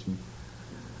conversation.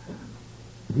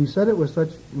 He said it with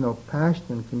such, passion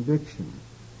and conviction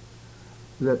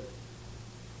that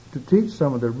to teach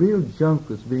some of the real junk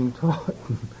that's being taught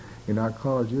in our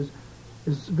colleges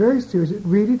is very serious. It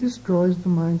really destroys the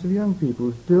minds of young people.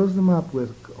 It fills them up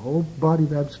with a whole body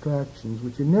of abstractions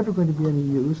which are never going to be any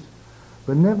use,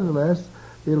 but nevertheless,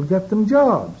 it'll get them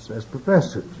jobs as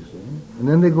professors, you see. And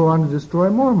then they go on to destroy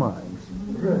more minds.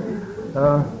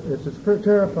 It's a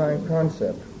terrifying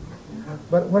concept.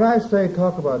 But when I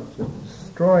talk about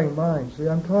destroying minds, see,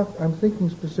 I'm thinking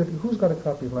specifically, who's got a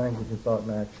copy of Language and Thought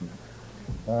and Action?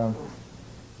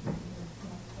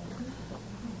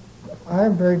 I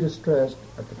am very distressed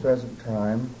at the present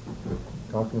time,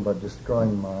 talking about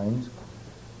destroying minds,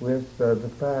 with the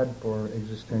fad for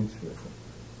existentialism.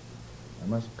 I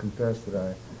must confess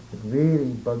that it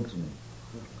really bugs me.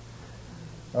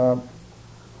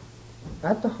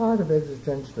 At the heart of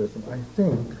existentialism, I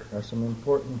think, are some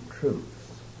important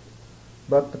truths.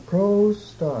 But the prose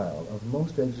style of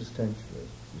most existentialists,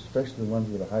 especially the ones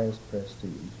with the highest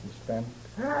prestige, is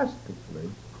fantastically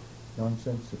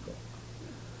nonsensical.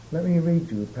 Let me read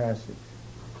you a passage.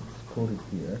 It's quoted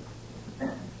here.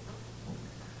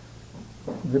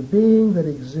 The being that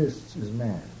exists is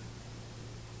man.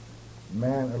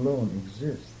 Man alone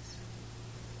exists.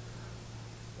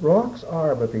 Rocks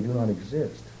are, but they do not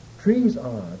exist. Trees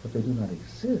are, but they do not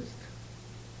exist.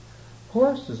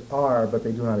 Horses are, but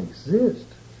they do not exist.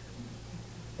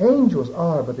 Angels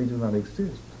are, but they do not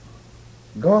exist.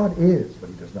 God is, but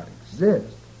he does not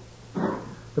exist.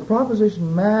 The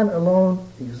proposition man alone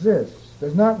exists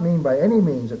does not mean by any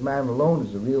means that man alone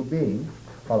is a real being,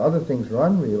 while other things are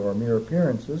unreal or mere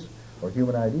appearances or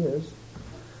human ideas.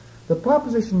 The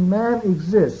proposition man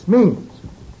exists means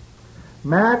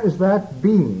man is that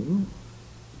being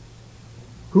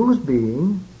whose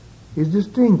being is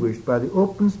distinguished by the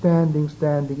open standing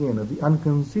in of the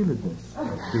unconcealedness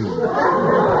of being.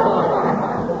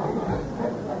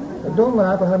 Now, don't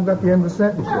laugh, I haven't got the end of the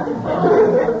sentence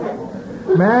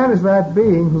yet. Man is that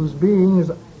being whose being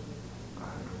is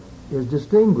is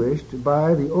distinguished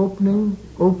by the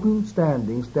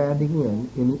standing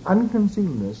in the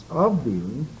unconcealedness of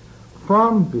being,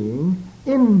 from being,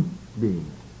 in being.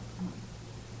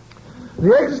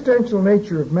 The existential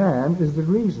nature of man is the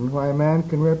reason why man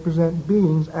can represent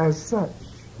beings as such,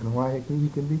 and why he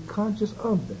can be conscious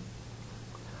of them.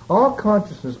 All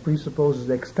consciousness presupposes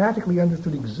ecstatically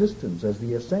understood existence as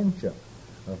the essentia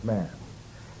of man.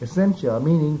 Essentia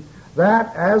meaning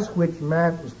that as which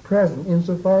man is present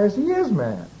insofar as he is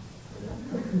man.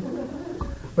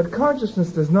 But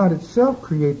consciousness does not itself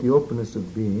create the openness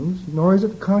of beings, nor is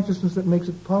it consciousness that makes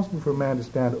it possible for man to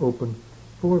stand open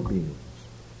for beings.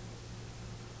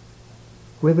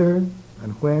 Whither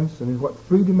and whence and in what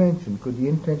free dimension could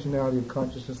the intentionality of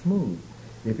consciousness move,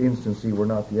 if instancy were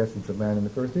not the essence of man in the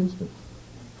first instance?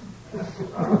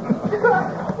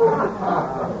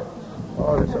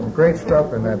 Oh, there's some great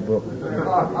stuff in that book. Was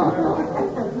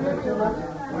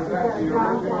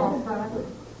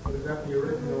that the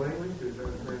original language?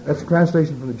 That's a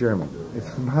translation from the German. It's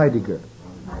from Heidegger.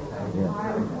 Yeah.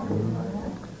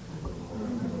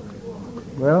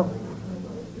 Well,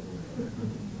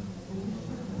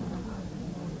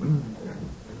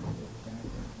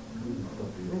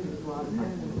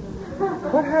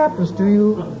 what happens to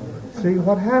you? See,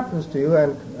 what happens to you,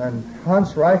 and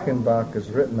Hans Reichenbach has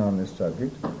written on this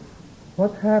subject,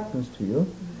 what happens to you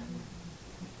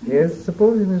is,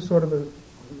 supposing this sort of a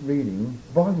reading,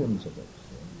 volumes of it,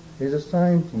 is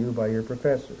assigned to you by your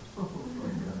professors.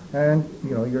 And,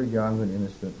 you're young and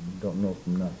innocent and don't know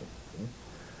from nothing. See?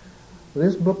 Well,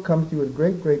 this book comes to you with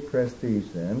great, great prestige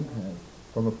then,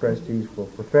 from a prestigeful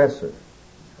professor.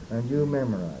 And you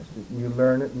memorize it, and you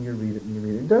learn it, and you read it, and you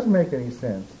read it. It doesn't make any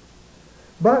sense.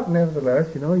 But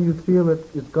nevertheless, you feel that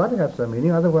it's got to have some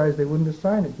meaning, otherwise they wouldn't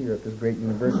assign it here at this great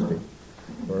university,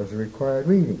 or as a required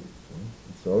reading.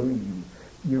 So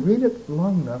you read it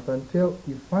long enough until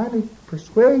you finally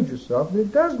persuade yourself that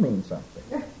it does mean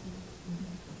something.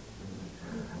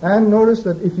 And notice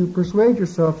that if you persuade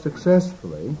yourself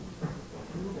successfully,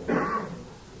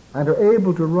 and are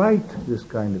able to write this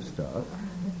kind of stuff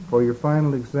for your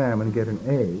final exam and get an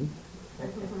A,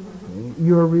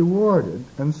 you're rewarded,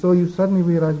 and so you suddenly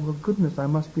realize, well, goodness, I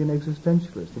must be an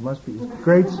existentialist. It must be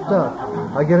great stuff.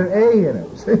 I get an A in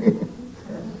it, see?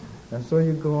 And so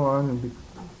you go on and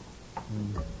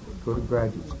go to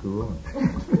graduate school,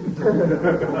 and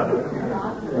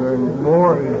learn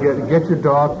more, and get your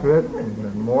doctorate,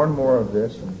 and more of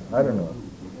this, and I don't know.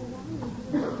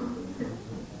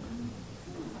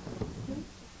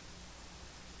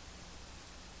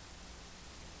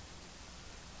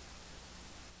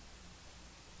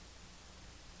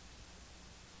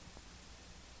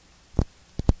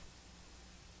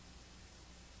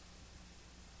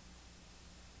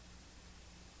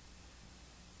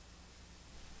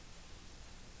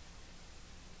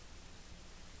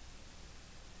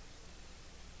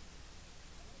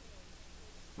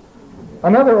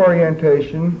 Another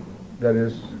orientation that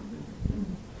is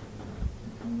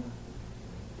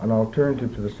an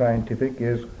alternative to the scientific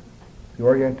is the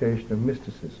orientation of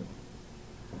mysticism,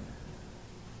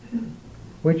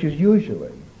 which is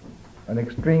usually an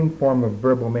extreme form of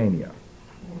verbal mania.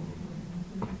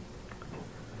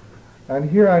 And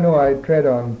here I know I tread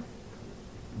on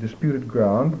disputed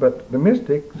ground, but the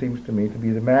mystic seems to me to be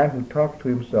the man who talks to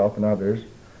himself and others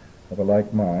of a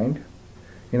like mind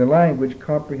in a language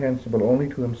comprehensible only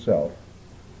to himself,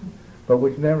 but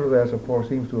which nevertheless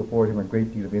seems to afford him a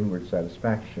great deal of inward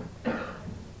satisfaction.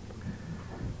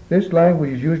 This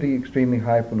language is usually extremely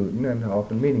highfalutin and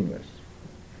often meaningless,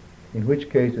 in which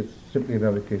case it's simply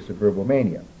another case of verbal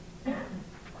mania.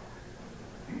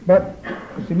 But,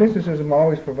 see, mysticism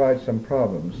always provides some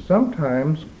problems.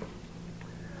 Sometimes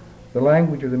the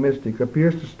language of the mystic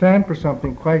appears to stand for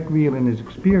something quite real in his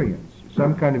experience,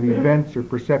 some kind of events or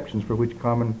perceptions for which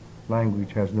common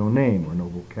language has no name or no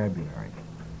vocabulary.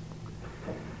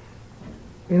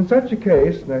 In such a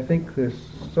case, and I think this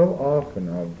so often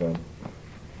of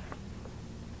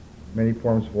many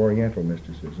forms of Oriental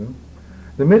mysticism,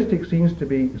 the mystic seems to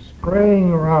be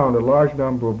spraying around a large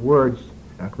number of words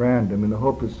at random in the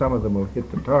hope that some of them will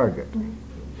hit the target.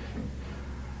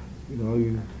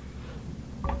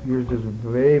 Yours is a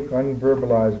vague,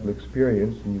 unverbalizable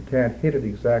experience, and you can't hit it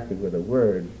exactly with a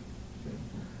word.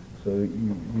 So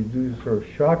you do sort of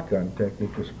shotgun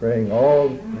technique of spraying all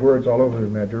words all over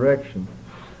in that direction.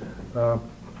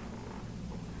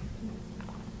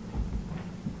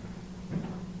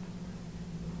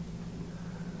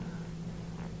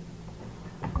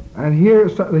 And here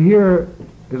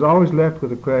is always left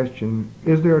with the question,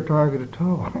 is there a target at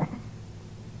all?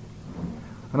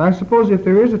 And I suppose if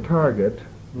there is a target,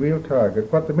 real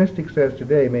target. What the mystic says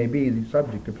today may be the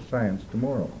subject of science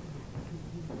tomorrow.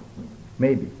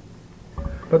 Maybe.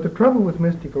 But the trouble with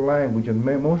mystical language, and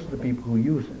most of the people who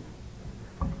use it,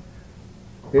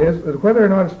 is that whether or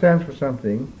not it stands for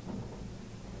something,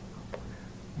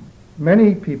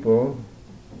 many people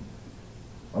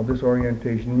of this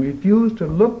orientation refuse to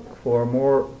look for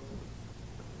more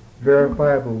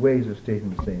verifiable ways of stating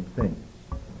the same thing.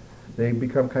 They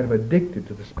become kind of addicted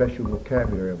to the special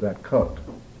vocabulary of that cult.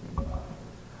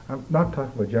 I'm not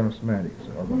talking about general semantics.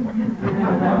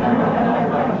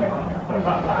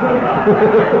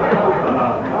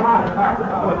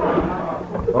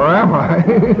 Or am I?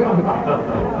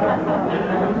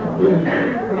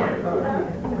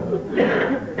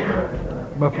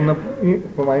 But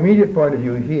from my immediate point of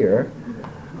view here,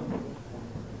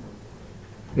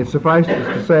 it suffices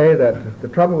to say that the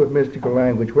trouble with mystical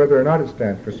language, whether or not it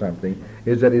stands for something,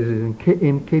 is that it is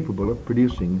incapable of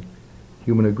producing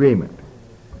human agreement.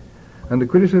 And the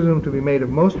criticism to be made of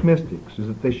most mystics is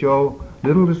that they show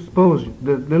little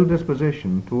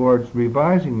disposition towards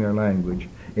revising their language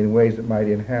in ways that might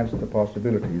enhance the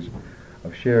possibilities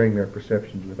of sharing their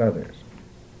perceptions with others.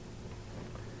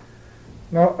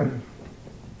 Now,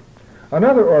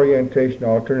 another orientation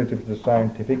alternative to the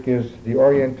scientific is the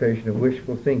orientation of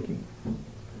wishful thinking.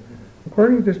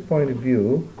 According to this point of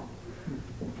view,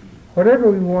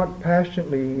 whatever we want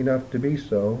passionately enough to be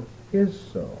so is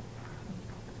so.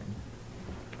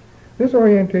 This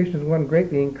orientation is one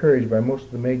greatly encouraged by most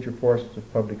of the major forces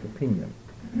of public opinion,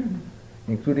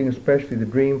 including especially the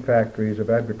dream factories of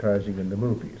advertising and the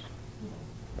movies.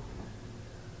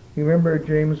 You remember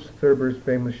James Thurber's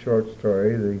famous short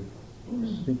story, The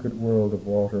Secret World of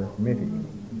Walter Mitty.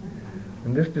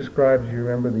 And this describes, you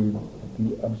remember, the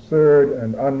absurd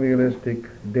and unrealistic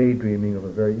daydreaming of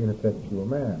a very ineffectual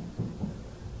man.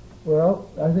 Well,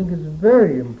 I think it's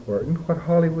very important what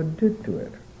Hollywood did to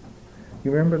it. You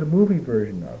remember the movie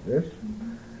version of this?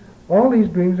 All these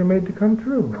dreams are made to come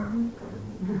true.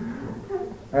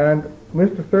 And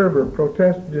Mr. Thurber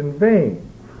protested in vain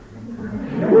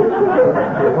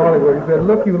to Hollywood. He said,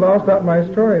 look, you lost out my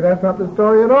story. That's not the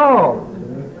story at all.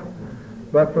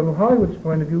 But from Hollywood's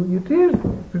point of view, it is.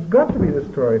 It's got to be the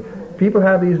story. People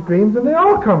have these dreams and they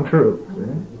all come true. See?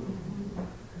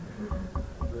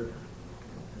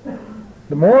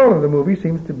 The moral of the movie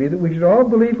seems to be that we should all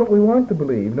believe what we want to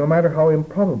believe, no matter how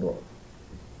improbable,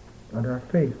 and our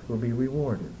faith will be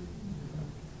rewarded.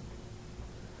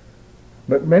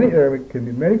 But there can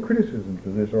be many criticisms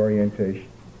of this orientation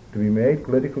to be made,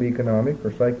 political, economic,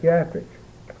 or psychiatric.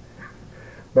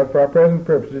 But for our present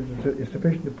purposes, it's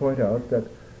sufficient to point out that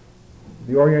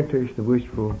the orientation of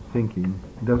wishful thinking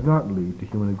does not lead to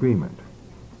human agreement.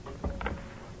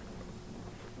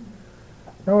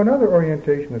 Now, another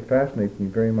orientation that fascinates me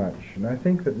very much, and I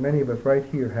think that many of us right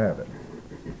here have it,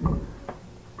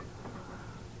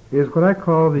 is what I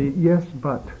call the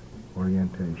yes-but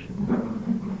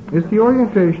orientation. It's the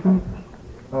orientation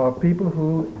of people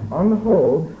who, on the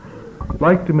whole,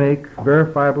 like to make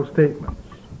verifiable statements,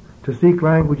 to seek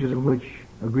languages in which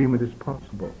agreement is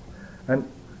possible, and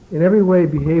in every way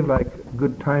behave like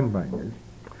good time-binders,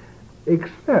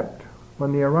 except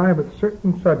when they arrive at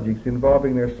certain subjects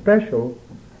involving their special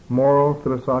moral,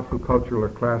 philosophical, cultural, or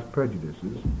class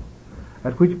prejudices,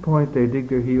 at which point they dig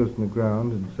their heels in the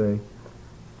ground and say,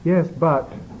 yes,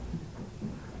 but.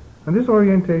 And this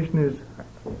orientation is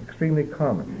extremely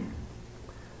common.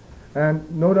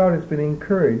 And no doubt it's been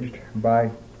encouraged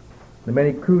by the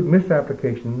many crude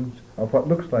misapplications of what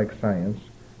looks like science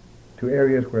to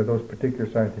areas where those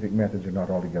particular scientific methods are not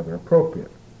altogether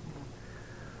appropriate.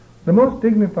 The most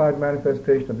dignified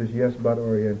manifestation of this yes-but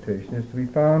orientation is to be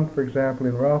found, for example,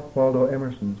 in Ralph Waldo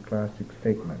Emerson's classic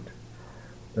statement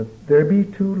that there be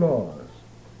two laws,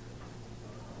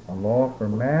 a law for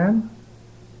man,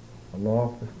 a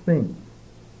law for things.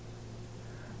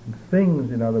 And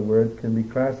things, in other words, can be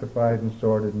classified and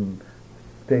sorted and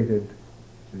stated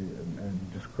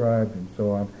and described and so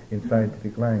on in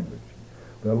scientific language.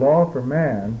 The law for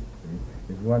man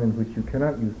is one in which you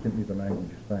cannot use simply the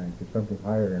language of science. It's something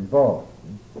higher involved.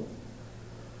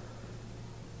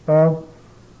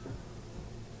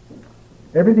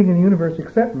 Everything in the universe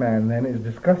except man, then, is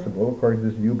discussable, according to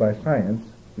this view, by science,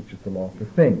 which is the law for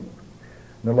things.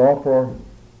 And the law for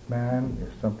man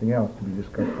is something else to be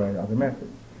discussed by other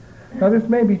methods. Now, this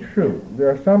may be true. There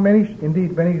are many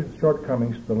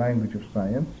shortcomings to the language of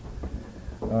science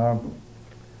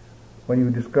when you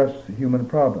discuss human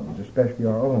problems, especially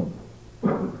our own.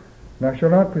 Now, I shall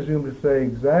not presume to say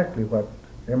exactly what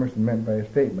Emerson meant by a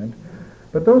statement,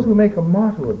 but those who make a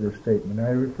motto of this statement,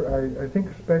 I think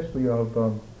especially of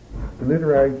the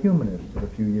literary humanists of a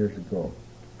few years ago,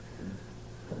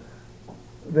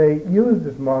 they use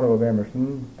this motto of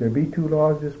Emerson, there be two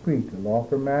laws discrete, the law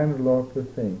for man and the law for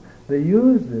thing. They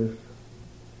use this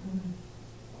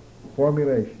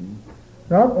formulation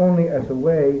not only as a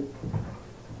way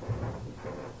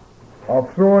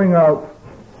of throwing out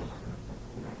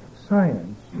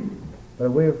science, but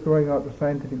a way of throwing out the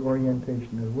scientific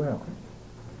orientation as well.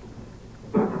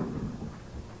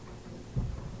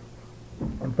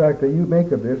 In fact, you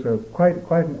make of this quite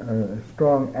a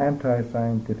strong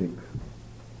anti-scientific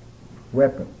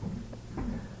weapon.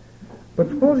 But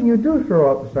supposing you do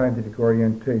throw out the scientific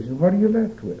orientation, what are you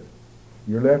left with?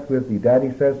 You're left with the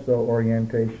daddy says so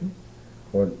orientation,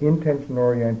 or intentional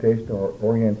orientation, or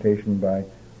orientation by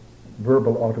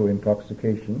verbal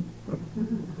auto-intoxication.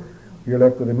 You're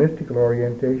left with a mystical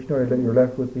orientation, or you're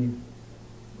left with the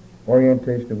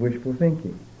orientation of wishful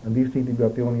thinking. And these seem to be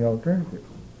the only alternatives,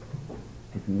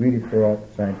 if you really throw out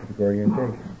the scientific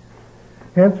orientation.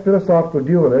 Hence, philosophical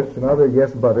dualists and other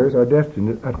yes-butters are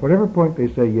destined, at whatever point they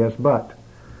say yes but,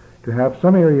 to have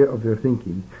some area of their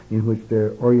thinking in which their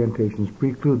orientations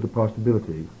preclude the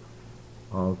possibility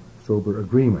of sober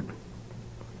agreement.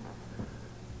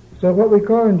 So what we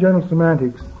call in general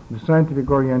semantics the scientific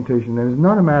orientation then is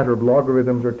not a matter of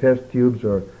logarithms or test tubes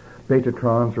or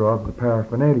betatrons or of the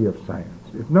paraphernalia of science.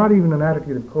 It's not even an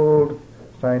attitude of cold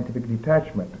scientific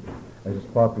detachment, as is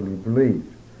popularly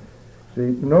believed.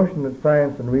 See, the notion that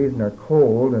science and reason are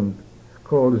cold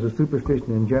is a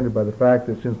superstition engendered by the fact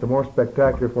that since the more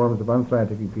spectacular forms of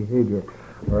unscientific behavior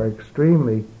are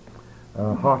extremely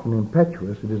hot and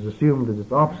impetuous, it is assumed that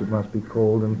its opposite must be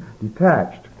cold and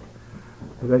detached.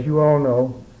 But as you all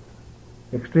know,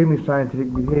 extremely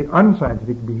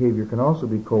unscientific behavior can also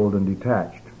be cold and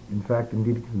detached. In fact,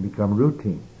 indeed, it can become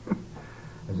routine,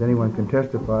 as anyone can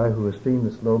testify who has seen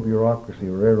the slow bureaucracy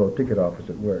of a railroad ticket office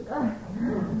at work.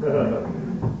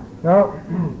 Now,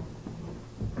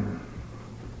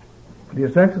 the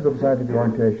essentials of scientific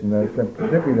orientation are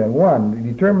simply then, one,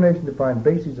 the determination to find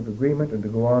bases of agreement and to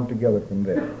go on together from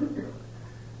there.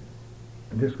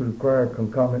 And this would require a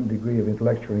concomitant degree of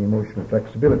intellectual and emotional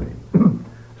flexibility.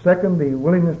 Second, the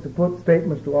willingness to put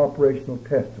statements to operational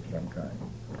tests of some kind.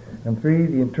 And three,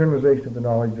 the internalization of the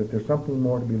knowledge that there's something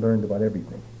more to be learned about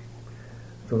everything,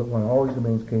 so that one always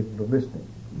remains capable of listening.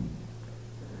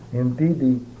 Indeed,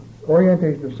 the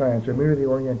orientation of science are merely the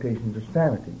orientations of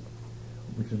sanity,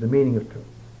 which is the meaning of the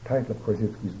title of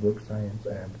Korzybski's book, Science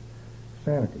and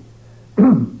Sanity.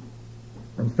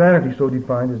 And sanity, so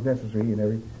defined, is necessary in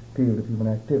every field of human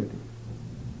activity.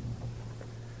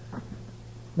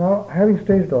 Now, having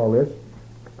stated all this,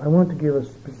 I want to give a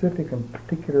specific and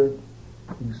particular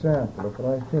example of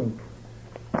what I think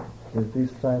is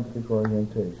this scientific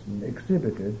orientation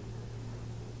exhibited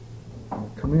on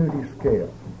a community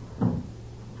scale.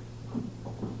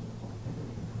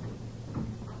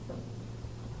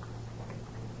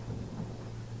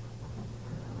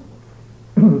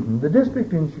 The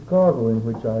district in Chicago in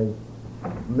which I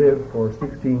lived for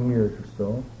 16 years or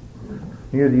so,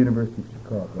 near the University of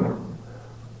Chicago,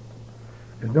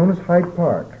 is known as Hyde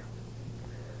Park.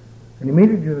 And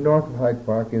immediately to the north of Hyde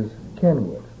Park is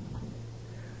Kenwood.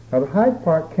 Now, the Hyde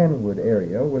Park-Kenwood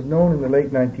area was known in the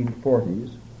late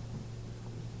 1940s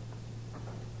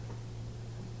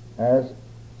as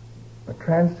a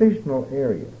transitional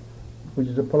area, which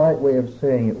is a polite way of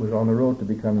saying it was on the road to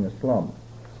becoming a slum.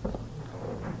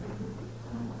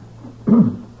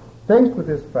 Faced with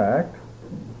this fact,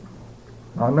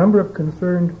 a number of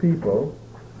concerned people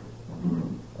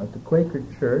at the Quaker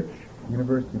Church,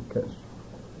 University of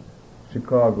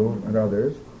Chicago, and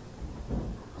others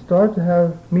started to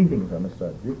have meetings on the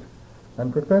subject,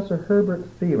 and Professor Herbert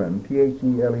Thielen,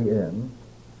 T-H-E-L-E-N,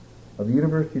 of the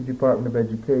University Department of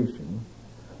Education,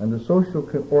 and the Social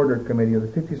Order Committee of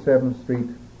the 57th Street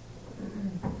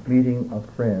Meeting of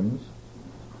Friends,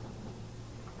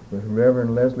 with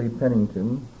Reverend Leslie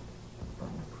Pennington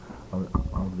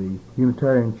of the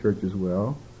Unitarian Church as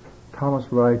well, Thomas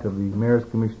Wright of the Mayor's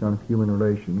Commission on Human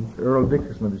Relations, Earl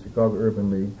Dickerson of the Chicago Urban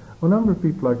League. A number of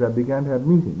people like that began to have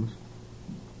meetings.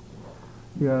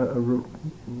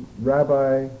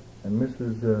 Rabbi and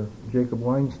Mrs. Jacob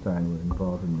Weinstein were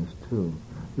involved in this too.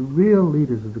 The real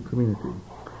leaders of the community.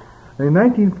 And in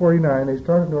 1949, they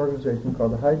started an organization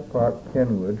called the Hyde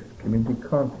Park-Kenwood Community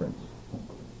Conference.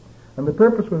 And the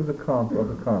purpose of the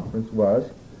conference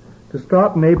was to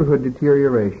stop neighborhood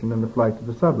deterioration and the flight to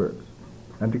the suburbs,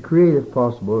 and to create, if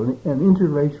possible, an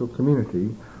interracial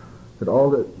community that all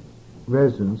the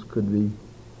residents could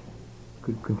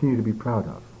continue to be proud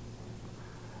of.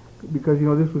 Because,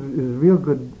 this is a real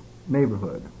good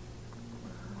neighborhood,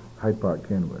 Hyde Park,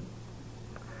 Kenwood.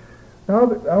 Now,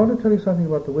 I want to tell you something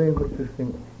about the way in which this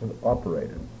thing was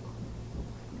operated.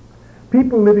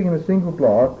 people living in a single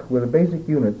block were the basic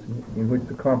units in which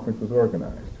the conference was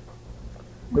organized.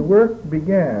 The work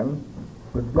began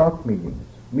with block meetings,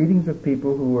 meetings of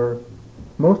people who were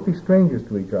mostly strangers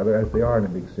to each other, as they are in a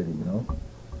big city,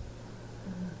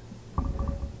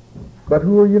 but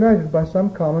who were united by some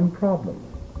common problem.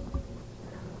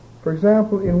 For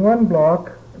example, in one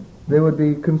block, there would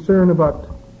be concern about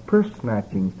purse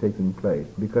snatchings taking place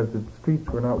because the streets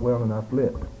were not well enough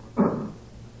lit.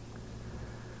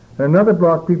 In another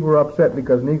block, people were upset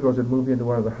because Negroes had moved into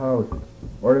one of the houses.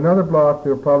 Or in another block,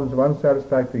 there were problems of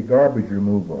unsatisfactory garbage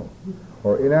removal,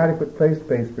 or inadequate play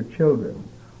space for children,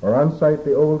 or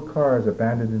unsightly old cars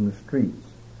abandoned in the streets,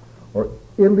 or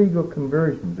illegal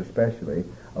conversions, especially,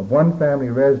 of one-family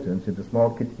residence into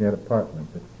small kitchenette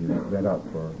apartments that you rent out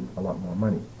for a lot more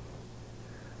money.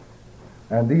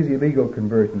 And these illegal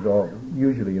conversions all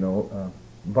usually,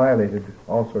 violated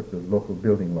all sorts of local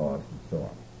building laws and so on.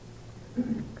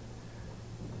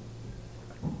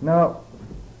 Now,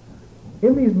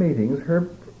 in these meetings, Herb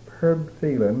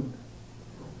Thielen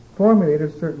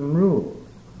formulated certain rules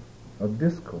of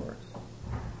discourse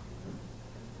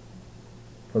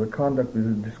for the conduct of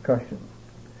the discussion.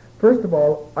 First of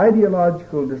all,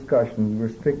 ideological discussions were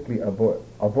strictly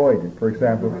avoided. For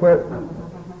example,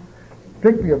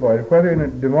 strictly avoided whether in a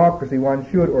democracy one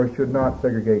should or should not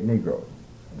segregate Negroes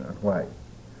and whites.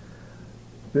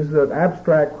 This is an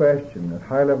abstract question, a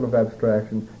high level of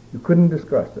abstraction. You couldn't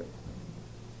discuss it.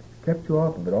 It kept you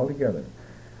off of it altogether.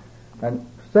 And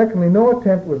secondly, no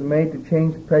attempt was made to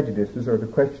change prejudices or to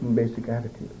question basic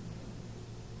attitudes.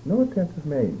 No attempt was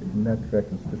made in that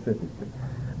direction specifically.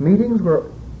 Meetings were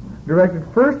directed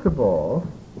first of all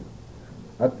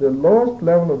at the lowest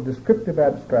level of descriptive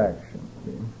abstraction,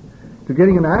 to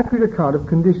getting an accurate account of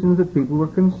conditions that people were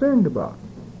concerned about.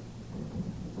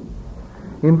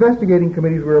 Investigating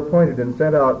committees were appointed and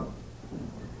sent out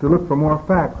to look for more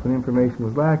facts when information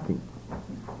was lacking.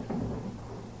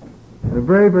 And a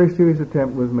very, very serious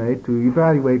attempt was made to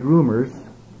evaluate rumors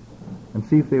and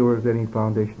see if there was any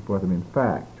foundation for them in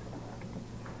fact.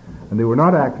 And they were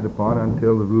not acted upon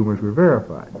until the rumors were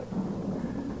verified.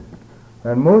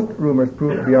 And most rumors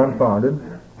proved to be unfounded.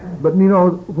 But,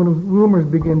 when rumors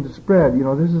begin to spread,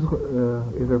 this is,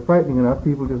 if they're frightening enough,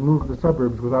 people just move to the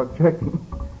suburbs without checking.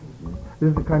 This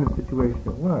is the kind of situation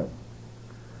it was.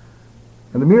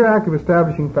 And the mere act of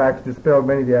establishing facts dispelled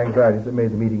many of the anxieties that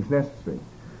made the meetings necessary.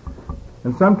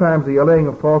 And sometimes the allaying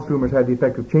of false rumors had the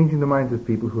effect of changing the minds of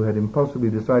people who had impulsively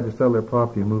decided to sell their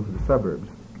property and move to the suburbs.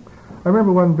 I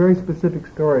remember one very specific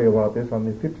story about this on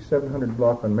the 5700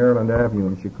 block on Maryland Avenue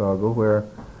in Chicago, where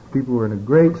people were in a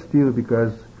great stew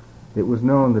because it was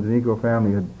known that a Negro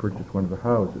family had purchased one of the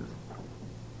houses.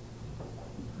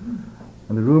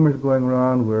 And the rumors going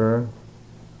around were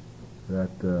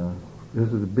that this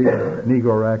is a big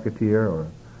Negro racketeer, or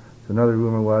another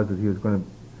rumor was that he was going to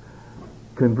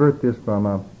convert this from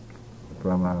a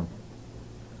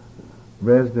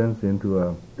residence into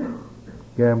a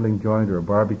gambling joint or a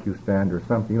barbecue stand or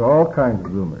something. All kinds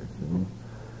of rumors.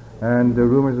 And the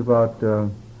rumors about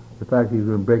the fact that he was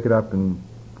going to break it up and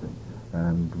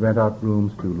rent out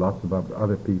rooms to lots of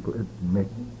other people,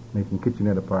 making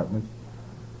kitchenette apartments,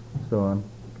 and so on.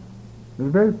 It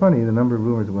was very funny, the number of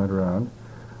rumors that went around.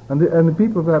 And the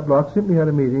people of that block simply had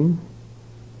a meeting,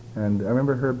 and I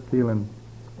remember Herb Thielen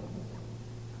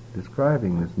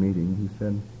describing this meeting. He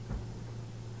said,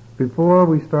 before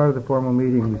we started the formal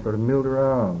meeting, we sort of milled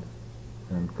around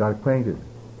and got acquainted.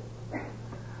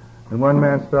 And one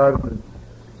man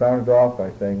sounded off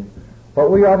by saying,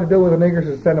 what we ought to do with the niggers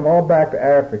is send them all back to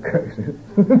Africa.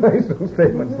 Nice little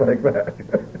statements like that.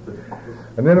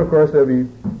 And then, of course, there'll be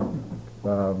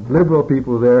liberal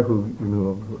people there who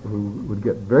would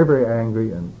get very, very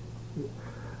angry, and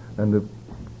the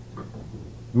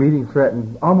meeting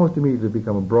threatened almost immediately to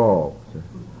become a brawl.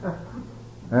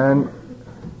 And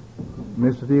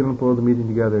Mr. Thielen pulled the meeting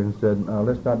together and said,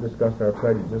 let's not discuss our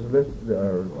prejudices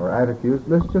or attitudes.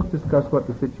 Let's just discuss what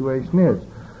the situation is.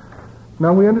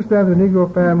 Now, we understand the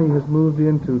Negro family has moved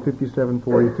into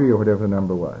 5743 or whatever the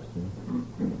number was.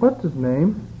 What's his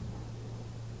name?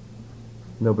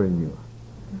 Nobody knew.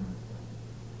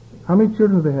 How many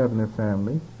children do they have in their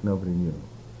family? Nobody knew.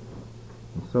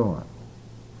 And so on.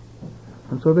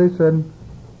 And so they said,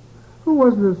 who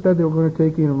was it that said they were going to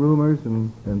take in rumors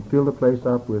and fill the place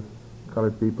up with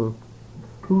colored people?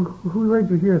 Who heard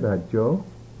you hear that, Joe?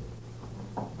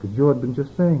 Because Joe had been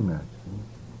just saying that.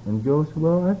 And Joe said,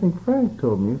 well, I think Frank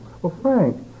told me. Well,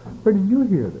 Frank, where did you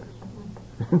hear this?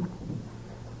 And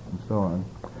so on.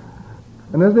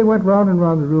 And as they went round and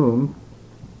round the room,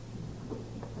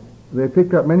 they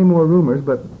picked up many more rumors,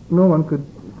 but no one could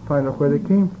find out where they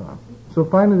came from. So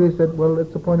finally they said, well,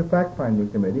 let's appoint a fact-finding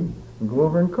committee and go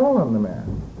over and call on the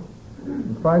man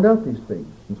and find out these things.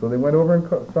 And so they went over and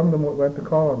some of them went to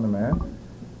call on the man.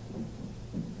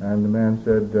 And the man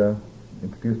said,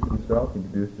 introduced himself,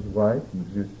 introduced his wife,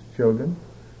 introduced his children.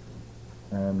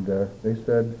 And they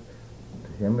said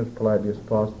to him as politely as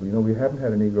possible, you know, we haven't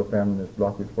had a Negro family in this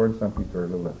block before, and some people are a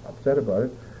little upset about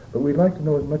it, but we'd like to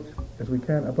know as much as we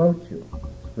can about you,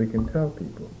 so we can tell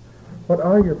people. What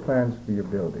are your plans for your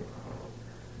building?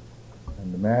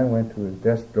 And the man went to his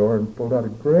desk drawer and pulled out a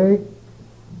great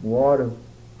wad of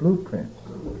blueprints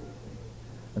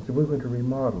and said, we're going to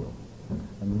remodel them,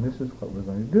 and this is what we're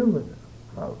going to do with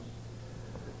the house.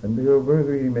 And we're going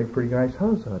to make a pretty nice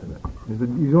house out of it. He said,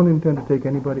 you don't intend to take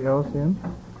anybody else in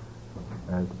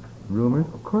as roomers?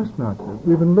 Of course not, sir.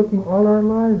 We've been looking all our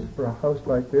lives for a house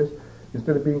like this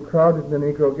instead of being crowded in the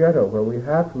Negro ghetto where we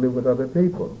have to live with other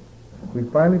people. We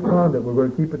finally found that we're going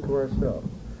to keep it to ourselves.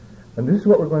 And this is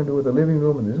what we're going to do with the living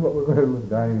room, and this is what we're going to do with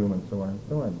the dining room, and so on and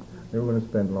so on. They were going to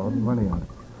spend a lot of money on it.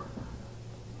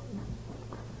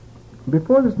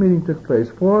 Before this meeting took place,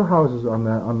 4 houses on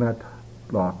that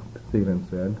block, Thielen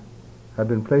said, had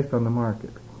been placed on the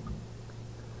market.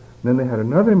 Then they had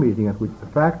another meeting at which the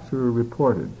facts were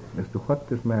reported as to what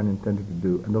this man intended to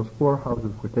do, and those 4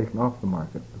 houses were taken off the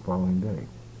market the following day.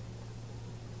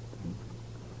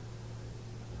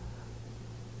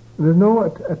 There's no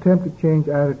attempt to change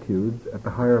attitudes at the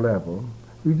higher level.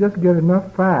 You just get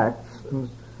enough facts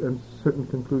and certain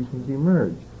conclusions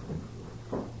emerge.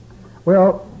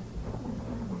 Well,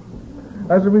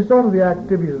 as a result of the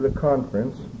activities of the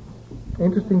conference,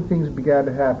 interesting things began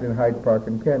to happen in Hyde Park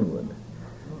and Kenwood.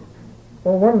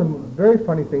 Well, one of the very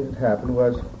funny things that happened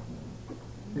was,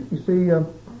 you see,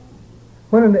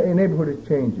 when a neighborhood is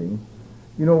changing,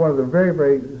 you know, one of the very,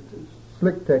 very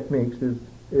slick techniques is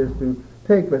to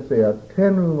take, let's say, a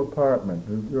 10-room apartment.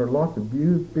 There are lots of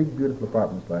big, beautiful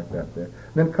apartments like that there.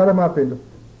 And then cut them up into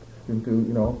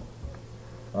you know,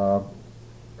 4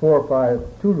 or 5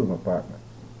 2-room apartments.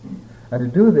 And to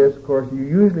do this, of course,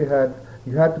 you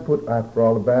had to put, after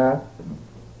all, a bath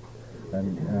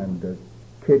and a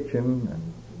kitchen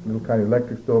and a little kind of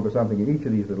electric stove or something in each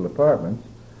of these little apartments.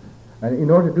 And in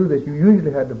order to do this, you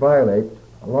usually had to violate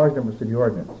a large number of city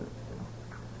ordinances.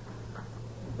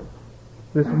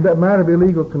 That matter of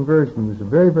illegal conversion was a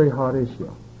very, very hot issue.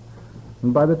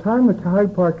 And by the time the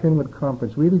Hyde Park Kenwood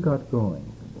Conference really got going,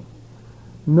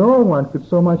 no one could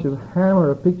so much as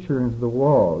hammer a picture into the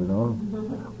wall, you know,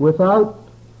 without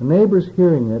the neighbors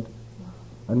hearing it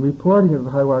and reporting it at the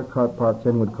Hyde Park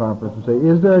Kenwood Conference and say,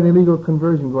 is there an illegal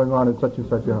conversion going on at such and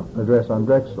such an address on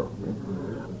Drexel?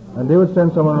 And they would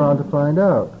send someone around to find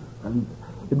out. And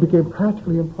it became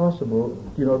practically impossible,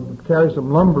 you know, to carry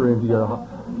some lumber into your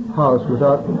house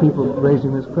without people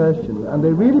raising this question. And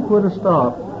they really put a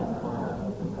stop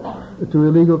to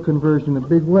illegal conversion in a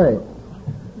big way.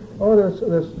 Oh,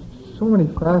 there's so many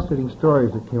fascinating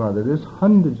stories that came out of there. There's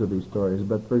hundreds of these stories.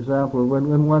 But, for example,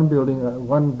 when one building,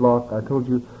 one block, I told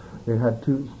you, they had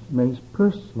too many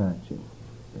purse snatching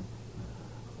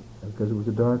because it was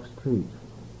a dark street.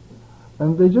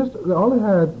 And all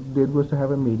they did was to have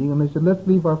a meeting, and they said, let's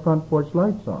leave our front porch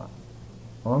lights on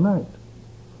all night.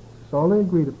 That's all they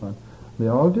agreed upon. They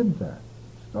all did that,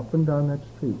 up and down that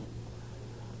street.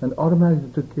 And automatically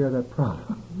took care of that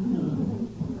problem.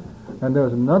 And there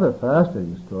was another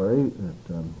fascinating story that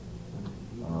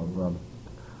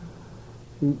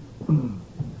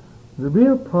the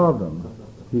real problem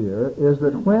here is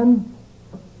that when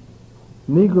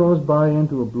Negroes buy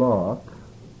into a block,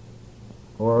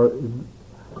 or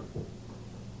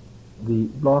the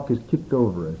block is kicked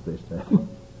over, as they say,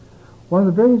 one of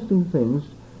the very interesting things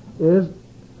is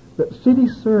that city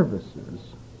services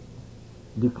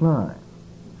decline.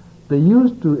 They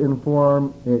used to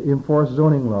enforce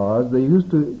zoning laws. They used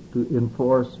to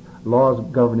enforce laws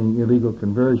governing illegal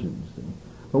conversions.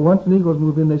 But once the Negroes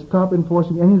move in, they stop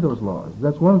enforcing any of those laws.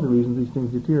 That's one of the reasons these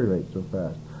things deteriorate so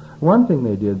fast. One thing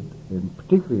they did,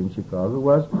 particularly in Chicago,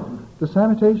 was the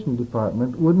sanitation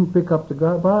department wouldn't pick up the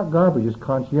garbage as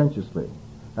conscientiously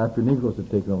after Negroes had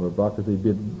taken over a block as they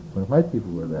did when white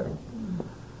people were there.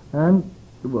 And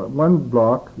one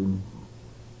block,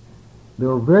 they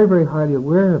were very, very highly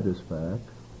aware of this fact,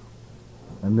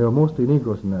 and there were mostly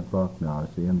Negroes in that block now,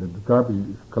 see, and the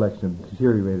garbage collection had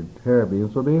deteriorated terribly.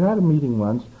 And so they had a meeting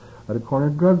once at a corner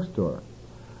drugstore,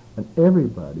 and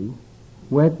everybody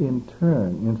went in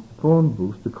turn into the phone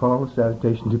booth to call the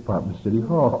sanitation department at City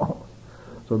Hall.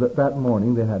 So that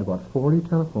morning they had about 40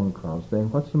 telephone calls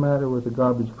saying, what's the matter with the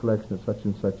garbage collection at such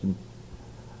and such an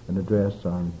address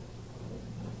on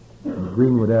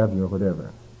Greenwood Avenue or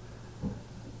whatever.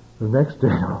 The next day,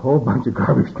 a whole bunch of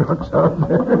garbage trucks out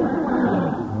there.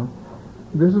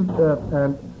 This is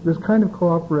and this kind of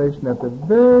cooperation at the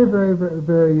very, very, very,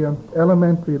 very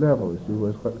elementary level, you see,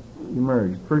 was what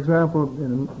emerged. For example,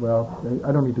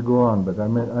 I don't need to go on, but I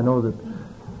know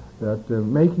that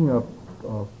making a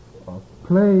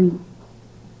play,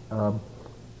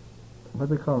 what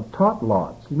they call them, tot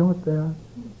lots. You know what they are?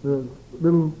 The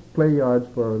little play yards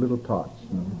for little tots.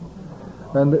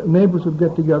 And the neighbors would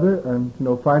get together and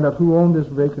find out who owned this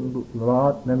vacant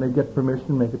lot, and then they get permission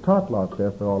to make a tot lot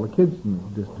there for all the kids in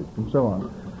the district, and so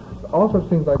on. All sorts of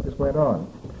things like this went on.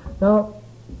 Now,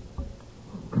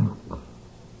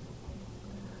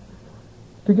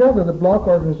 together the block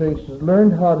organizations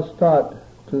learned how to start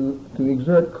to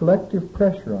exert collective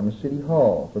pressure on the city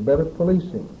hall for better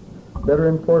policing, better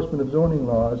enforcement of zoning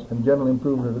laws, and general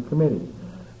improvement of the committee.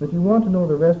 And if you want to know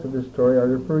the rest of this story, I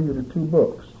refer you to two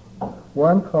books.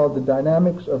 One called The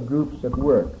Dynamics of Groups at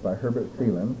Work by Herbert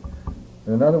Phelan,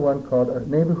 and another one called A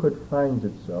Neighborhood Finds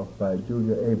Itself by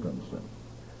Julia Abramson.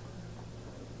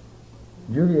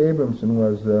 Julia Abramson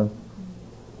was the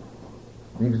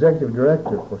executive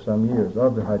director for some years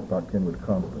of the Hyde Park Kenwood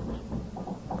Conference.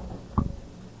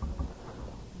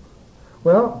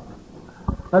 Well,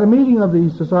 at a meeting of the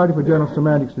Society for General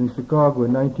Semantics in Chicago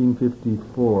in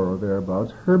 1954 or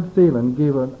thereabouts, Herb Phelan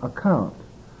gave an account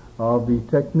of the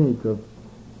technique of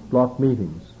block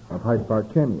meetings of Hyde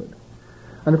Park Kenwood.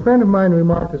 And a friend of mine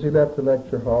remarked as he left the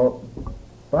lecture hall,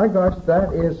 "By gosh,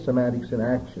 that is semantics in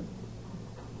action."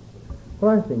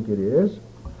 Well, I think it is,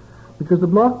 because the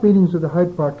block meetings of the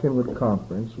Hyde Park Kenwood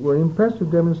Conference were an impressive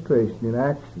demonstration in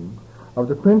action of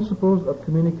the principles of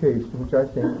communication, which I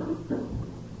think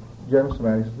general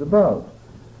semantics is about.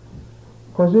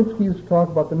 Korzybski used to talk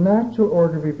about the natural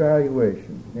order of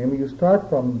evaluation. Namely, you start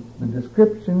from the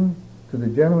description to the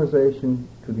generalization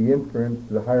to the inference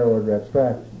to the higher order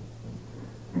abstraction.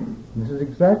 And this is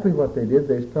exactly what they did.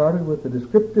 They started with the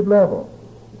descriptive level.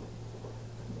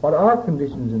 What are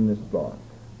conditions in this block?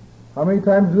 How many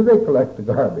times do they collect the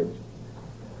garbage?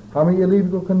 How many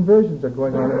illegal conversions are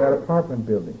going on in that apartment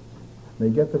building? They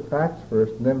get the facts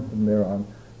first, and then from there on,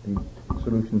 the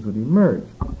solutions would emerge.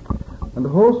 And the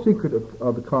whole secret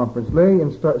of the conference lay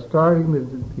in starting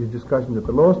these discussions at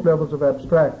the lowest levels of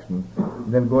abstraction,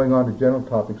 and then going on to general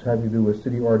topics having to do with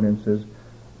city ordinances,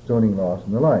 zoning laws,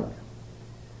 and the like.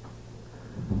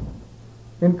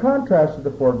 In contrast to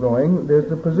the foregoing, there's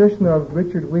the position of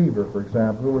Richard Weaver, for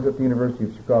example, who was at the University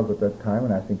of Chicago at that time,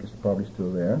 and I think is probably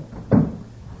still there,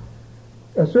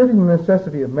 asserting the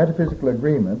necessity of metaphysical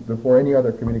agreement before any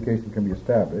other communication can be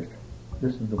established.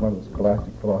 This is the one of the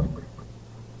scholastic philosophy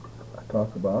I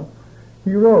talk about.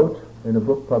 He wrote in a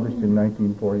book published in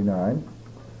 1949,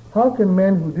 "How can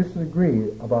men who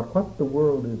disagree about what the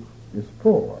world is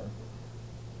for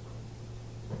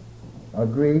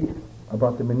agree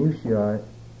about the minutiae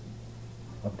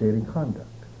of daily conduct?"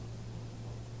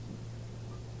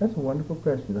 That's a wonderful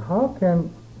question. How can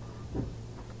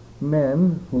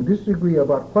men who disagree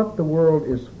about what the world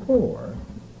is for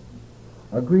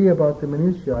agree about the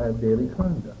minutiae of daily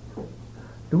conduct?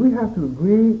 Do we have to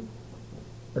agree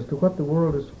as to what the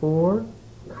world is for?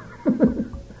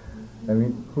 I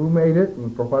mean, who made it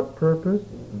and for what purpose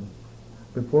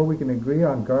before we can agree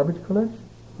on garbage collection?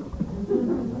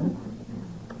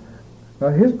 Now,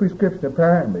 his prescription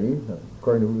apparently,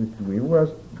 according to Richard Weaver,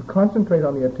 was to concentrate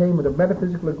on the attainment of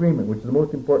metaphysical agreement, which is the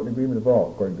most important agreement of all,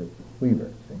 according to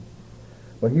Weaver. See?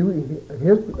 But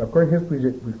according to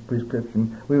his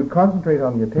prescription, we would concentrate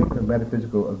on the attainment of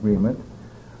metaphysical agreement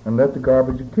and let the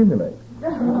garbage accumulate.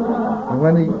 And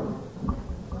when the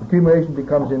accumulation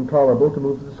becomes intolerable, to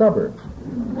move to the suburbs.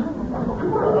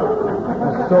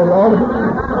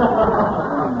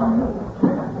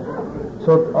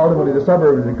 So ultimately the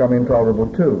suburbs become intolerable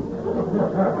too.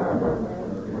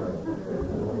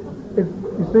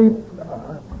 You see,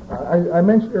 I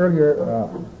mentioned earlier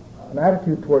an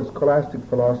attitude towards scholastic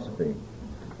philosophy,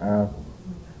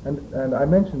 and I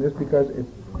mention this because it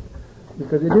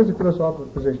is a philosophical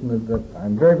position that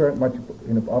I'm very, very much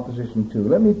in opposition to.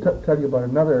 Let me tell you about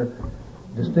another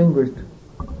distinguished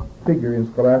figure in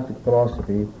scholastic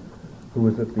philosophy who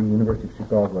was at the University of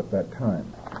Chicago at that time.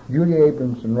 Julia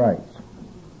Abramson writes,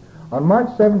 "On March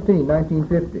 17,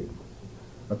 1950,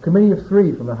 a committee of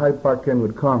 3 from the Hyde Park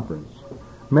Kenwood Conference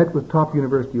met with top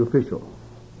university officials.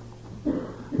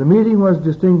 The meeting was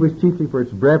distinguished chiefly for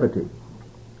its brevity.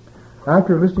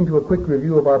 After listening to a quick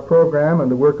review of our program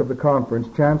and the work of the conference,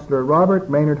 Chancellor Robert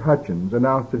Maynard Hutchins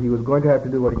announced that he was going to have to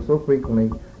do what he so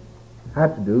frequently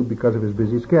had to do because of his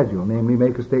busy schedule, namely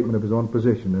make a statement of his own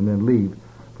position and then leave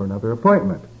for another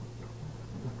appointment.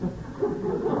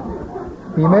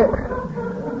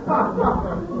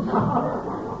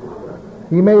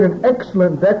 He made an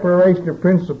excellent declaration of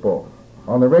principle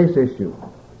on the race issue,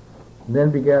 and then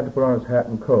began to put on his hat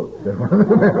and coat, said one of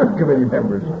the committee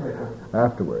members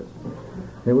afterwards.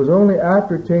 It was only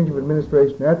after a change of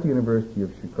administration at the University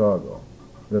of Chicago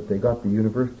that they got the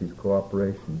university's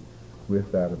cooperation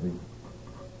with that of the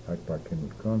Hyde Park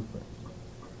Kenwood Conference.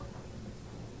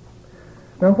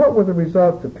 Now, what were the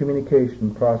results of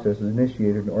communication processes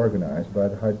initiated and organized by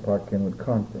the Hyde Park Kenwood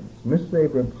Conference? Mrs.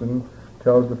 Abramson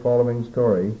tells the following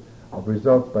story of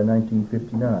results by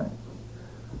 1959.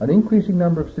 An increasing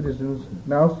number of citizens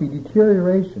now see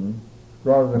deterioration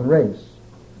rather than race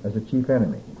as the chief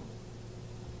enemy.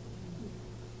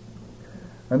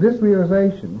 And this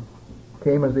realization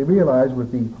came as they realized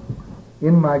with the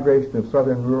in-migration of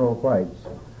southern rural whites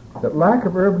that lack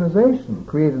of urbanization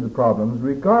created the problems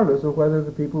regardless of whether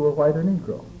the people were white or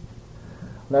Negro.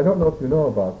 And I don't know if you know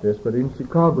about this, but in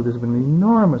Chicago there's been an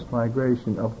enormous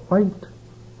migration of white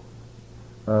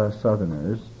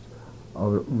Southerners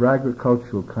of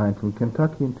agricultural kind from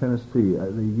Kentucky and Tennessee.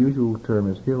 The usual term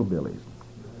is hillbillies.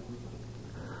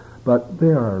 But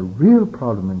they are a real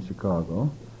problem in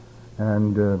Chicago,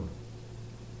 and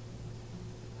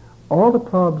all the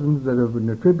problems that have been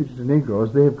attributed to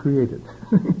Negroes, they have created.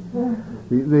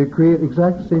 They create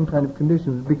exactly the same kind of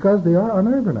conditions because they are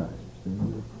unurbanized.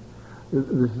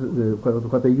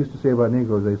 What they used to say about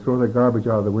Negroes, they throw their garbage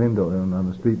out of the window and on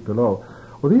the street below.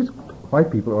 Well, these white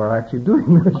people are actually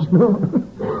doing this, you know.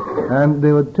 And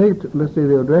they would take, let's say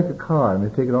they would wreck a car and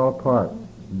they take it all apart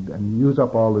and use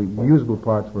up all the usable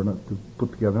parts to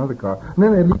put together another car. And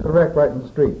then they'd leave the wreck right in the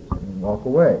street and walk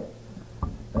away.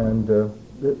 And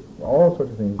all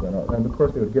sorts of things went on. And of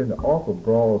course they would get into awful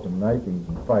brawls and knifings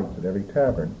and fights at every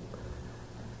tavern.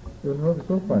 It was really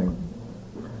so funny.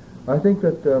 I think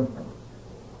that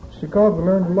Chicago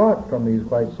learned a lot from these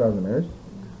white Southerners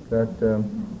that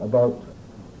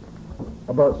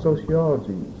about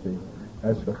sociology, you see,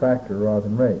 as a factor rather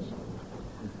than race.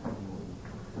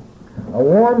 A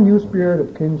warm new spirit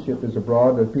of kinship is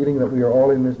abroad, the feeling that we are all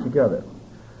in this together.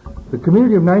 The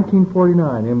community of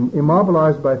 1949,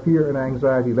 immobilized by fear and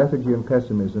anxiety, lethargy and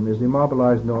pessimism, is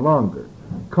immobilized no longer.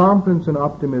 Confidence and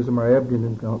optimism are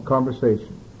evident in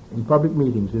conversation, in public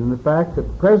meetings, and in the fact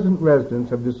that present residents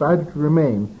have decided to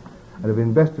remain and have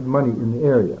invested money in the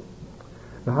area.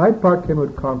 The Hyde Park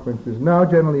Kenwood Conference is now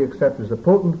generally accepted as a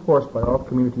potent force by all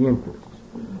community interests.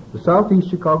 The Southeast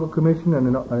Chicago Commission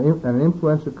and an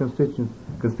influential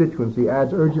constituency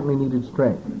adds urgently needed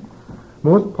strength.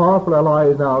 Most powerful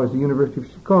ally now is the University of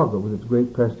Chicago with its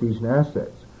great prestige and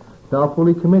assets, now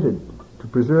fully committed to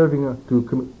preserving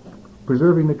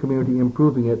the community,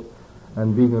 improving it,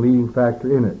 and being a leading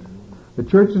factor in it. The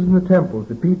churches and the temples,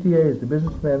 the PTAs, the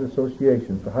businessmen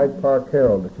associations, the Hyde Park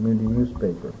Herald, the community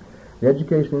newspaper, the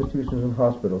education institutions and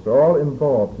hospitals are all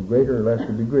involved to greater or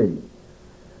lesser degree.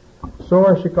 So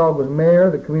are Chicago's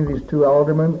mayor, the community's 2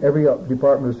 aldermen, every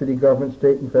department of city government,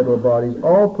 state and federal bodies,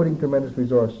 all putting tremendous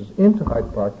resources into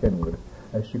Hyde Park Kenwood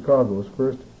as Chicago's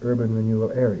first urban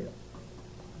renewal area.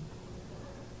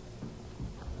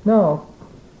 Now,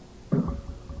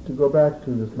 to go back to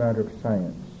this matter of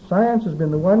science. Science has been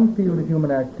the one field of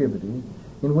human activity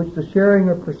in which the sharing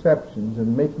of perceptions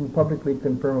and making publicly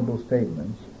confirmable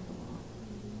statements,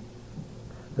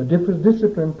 the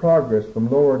disciplined progress from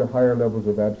lower to higher levels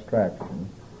of abstraction,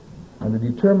 and the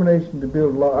determination to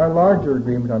build a larger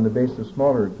agreement on the basis of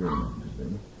smaller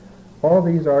agreements, all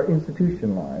these are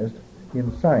institutionalized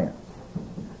in science.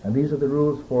 And these are the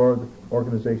rules for the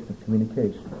organization of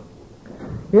communication.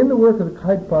 In the work of the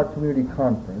Hyde Park Community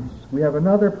Conference, we have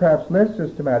another, perhaps less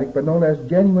systematic, but no less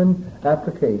genuine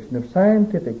application of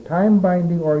scientific,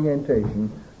 time-binding orientation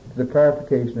to the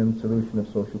clarification and solution of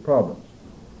social problems.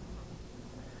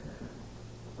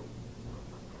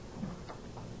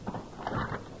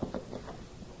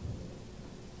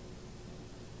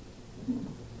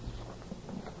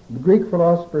 The Greek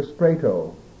philosopher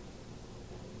Strato,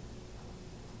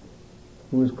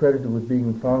 who is credited with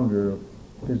being the founder of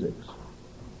physics,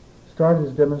 started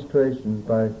his demonstrations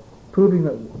by proving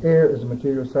that air is a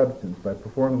material substance by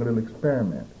performing a little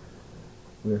experiment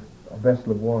with a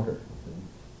vessel of water.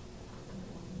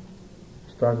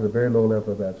 Started at a very low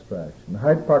level of abstraction. The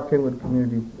Hyde Park Kenwood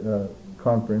Community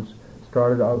Conference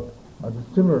started out at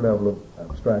a similar level of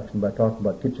abstraction by talking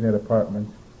about kitchenette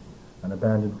apartments and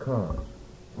abandoned cars.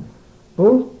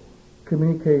 Both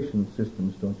communication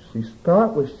systems, don't you see,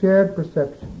 start with shared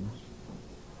perceptions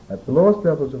at the lowest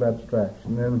levels of abstraction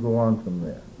and then go on from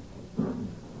there.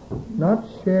 Not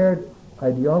shared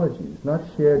ideologies, not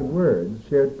shared words,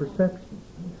 shared perceptions.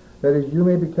 That is, you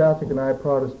may be Catholic and I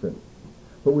Protestant,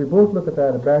 But we both look at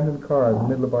that abandoned car in the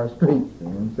middle of our street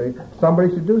and say, somebody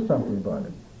should do something about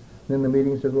it. Then the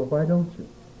meeting says, well, why don't you?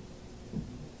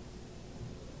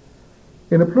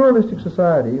 In a pluralistic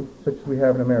society, such as we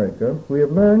have in America, we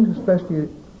have learned, especially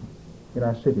in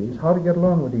our cities, how to get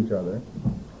along with each other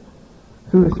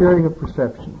through the sharing of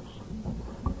perceptions.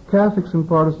 Catholics and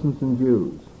Protestants and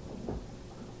Jews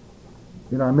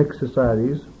in our mixed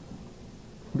societies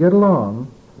get along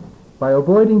by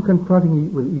avoiding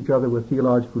confronting with each other with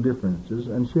theological differences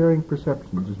and sharing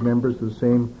perceptions as members of the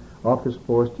same office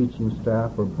force, teaching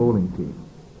staff, or bowling team.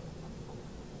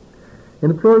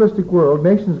 In a pluralistic world,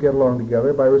 nations get along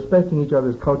together by respecting each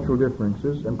other's cultural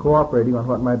differences and cooperating on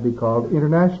what might be called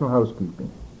international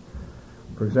housekeeping.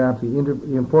 For example,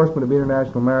 the enforcement of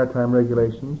international maritime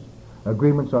regulations,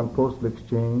 agreements on postal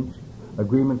exchange,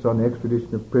 agreements on the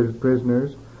extradition of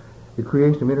prisoners, the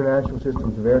creation of international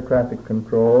systems of air traffic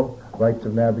control, rights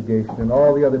of navigation, and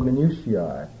all the other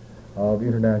minutiae of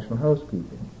international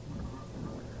housekeeping.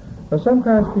 Now,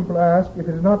 sometimes people ask if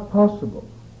it is not possible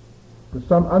that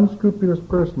some unscrupulous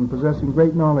person possessing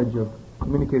great knowledge of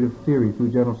communicative theory through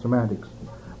general semantics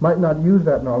might not use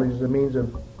that knowledge as a means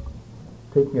of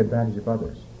taking advantage of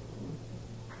others.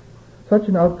 Such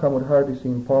an outcome would hardly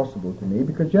seem possible to me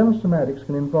because general semantics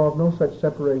can involve no such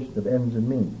separation of ends and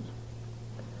means.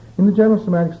 In the general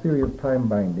semantics theory of time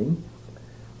binding,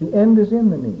 the end is in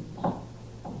the means,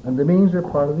 and the means are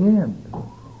part of the end.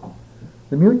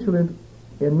 The mutual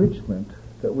enrichment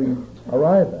that we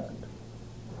arrive at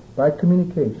by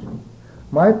communication,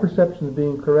 my perceptions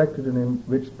being corrected and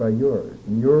enriched by yours,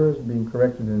 and yours being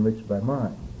corrected and enriched by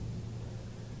mine.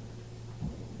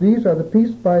 These are the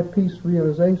piece-by-piece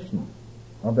realization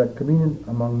of that communion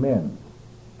among men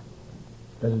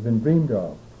that has been dreamed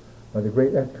of by the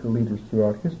great ethical leaders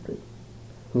throughout history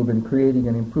who have been creating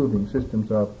and improving systems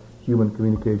of human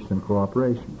communication and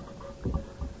cooperation.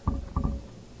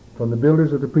 From the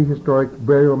builders of the prehistoric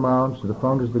burial mounds to the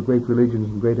founders of the great religions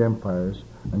and great empires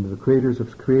and to the creators of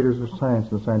science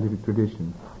and the scientific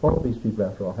tradition, all of these people,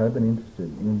 after all, have been interested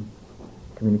in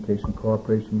communication,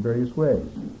 cooperation in various ways.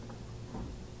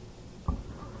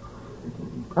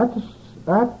 At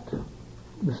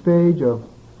the stage of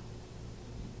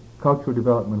cultural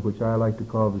development, which I like to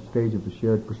call the stage of the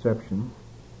shared perception,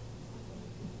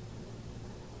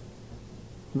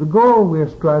 the goal we are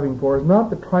striving for is not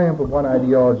the triumph of one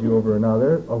ideology over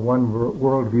another, of one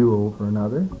worldview over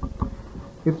another.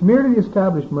 It's merely the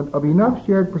establishment of enough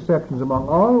shared perceptions among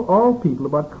all people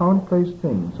about commonplace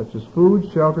things, such as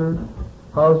food, shelter,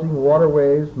 housing,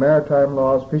 waterways, maritime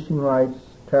laws, fishing rights,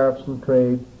 tariffs and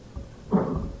trade,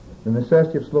 the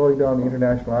necessity of slowing down the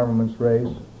international armaments race,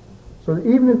 so that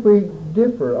even if we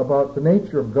differ about the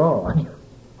nature of God,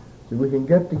 so we can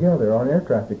get together on air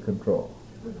traffic control.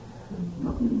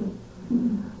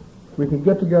 We can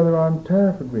get together on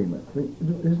tariff agreement.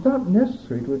 It's not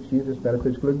necessary to achieve this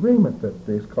metaphysical agreement that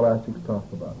the scholastics talk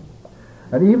about.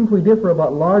 And even if we differ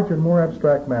about larger and more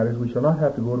abstract matters, we shall not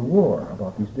have to go to war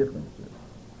about these differences.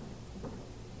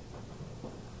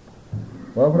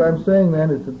 Well, what I'm saying then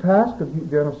is the task of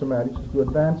general semantics is to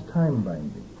advance time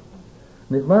binding.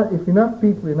 And if enough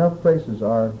people, enough places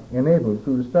are enabled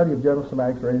through the study of general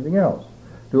semantics or anything else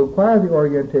to acquire the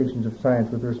orientations of science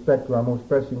with respect to our most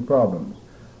pressing problems,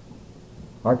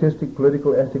 artistic,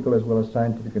 political, ethical, as well as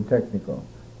scientific and technical,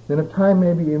 then a time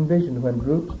may be envisioned when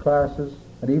groups, classes,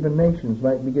 and even nations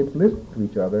might begin to listen to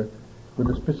each other with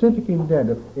the specific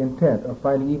intent of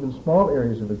finding even small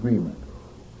areas of agreement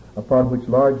upon which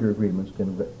larger agreements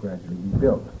can gradually be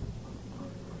built.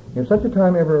 If such a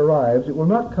time ever arrives, it will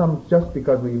not come just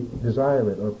because we desire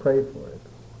it or pray for it.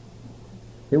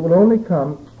 It will only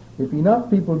come if enough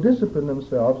people discipline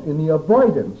themselves in the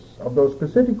avoidance of those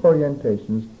specific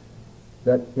orientations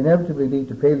that inevitably lead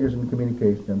to failures in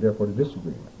communication and therefore to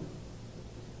disagreement.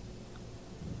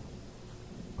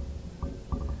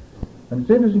 And it's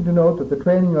interesting to note that the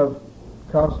training of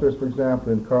counselors, for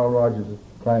example, in Carl Rogers'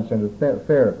 client-centered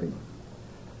therapy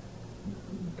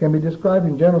can be described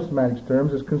in general semantics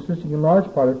terms as consisting in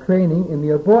large part of training in the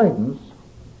avoidance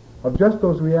of just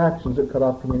those reactions that cut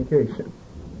off communication.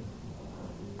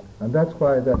 And that's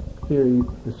why that theory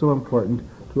is so important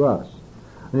to us.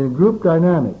 And in group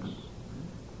dynamics,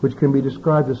 which can be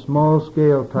described as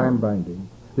small-scale time binding,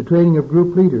 the training of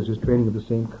group leaders is training of the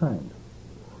same kind.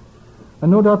 And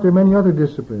no doubt there are many other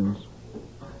disciplines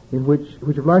in which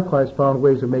have likewise found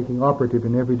ways of making operative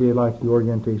in everyday life the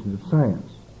orientations of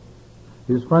science.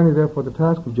 It is finally, therefore, the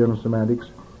task of general semantics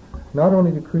not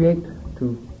only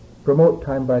to promote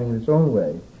time binding in its own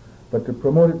way, but to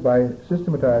promote it by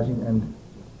systematizing and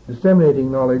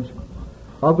disseminating knowledge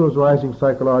of those rising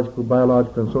psychological,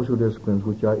 biological, and social disciplines,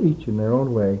 which are each in their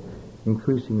own way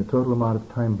increasing the total amount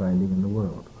of time binding in the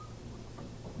world.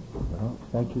 Well,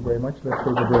 thank you very much. Let's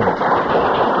take a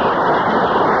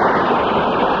break.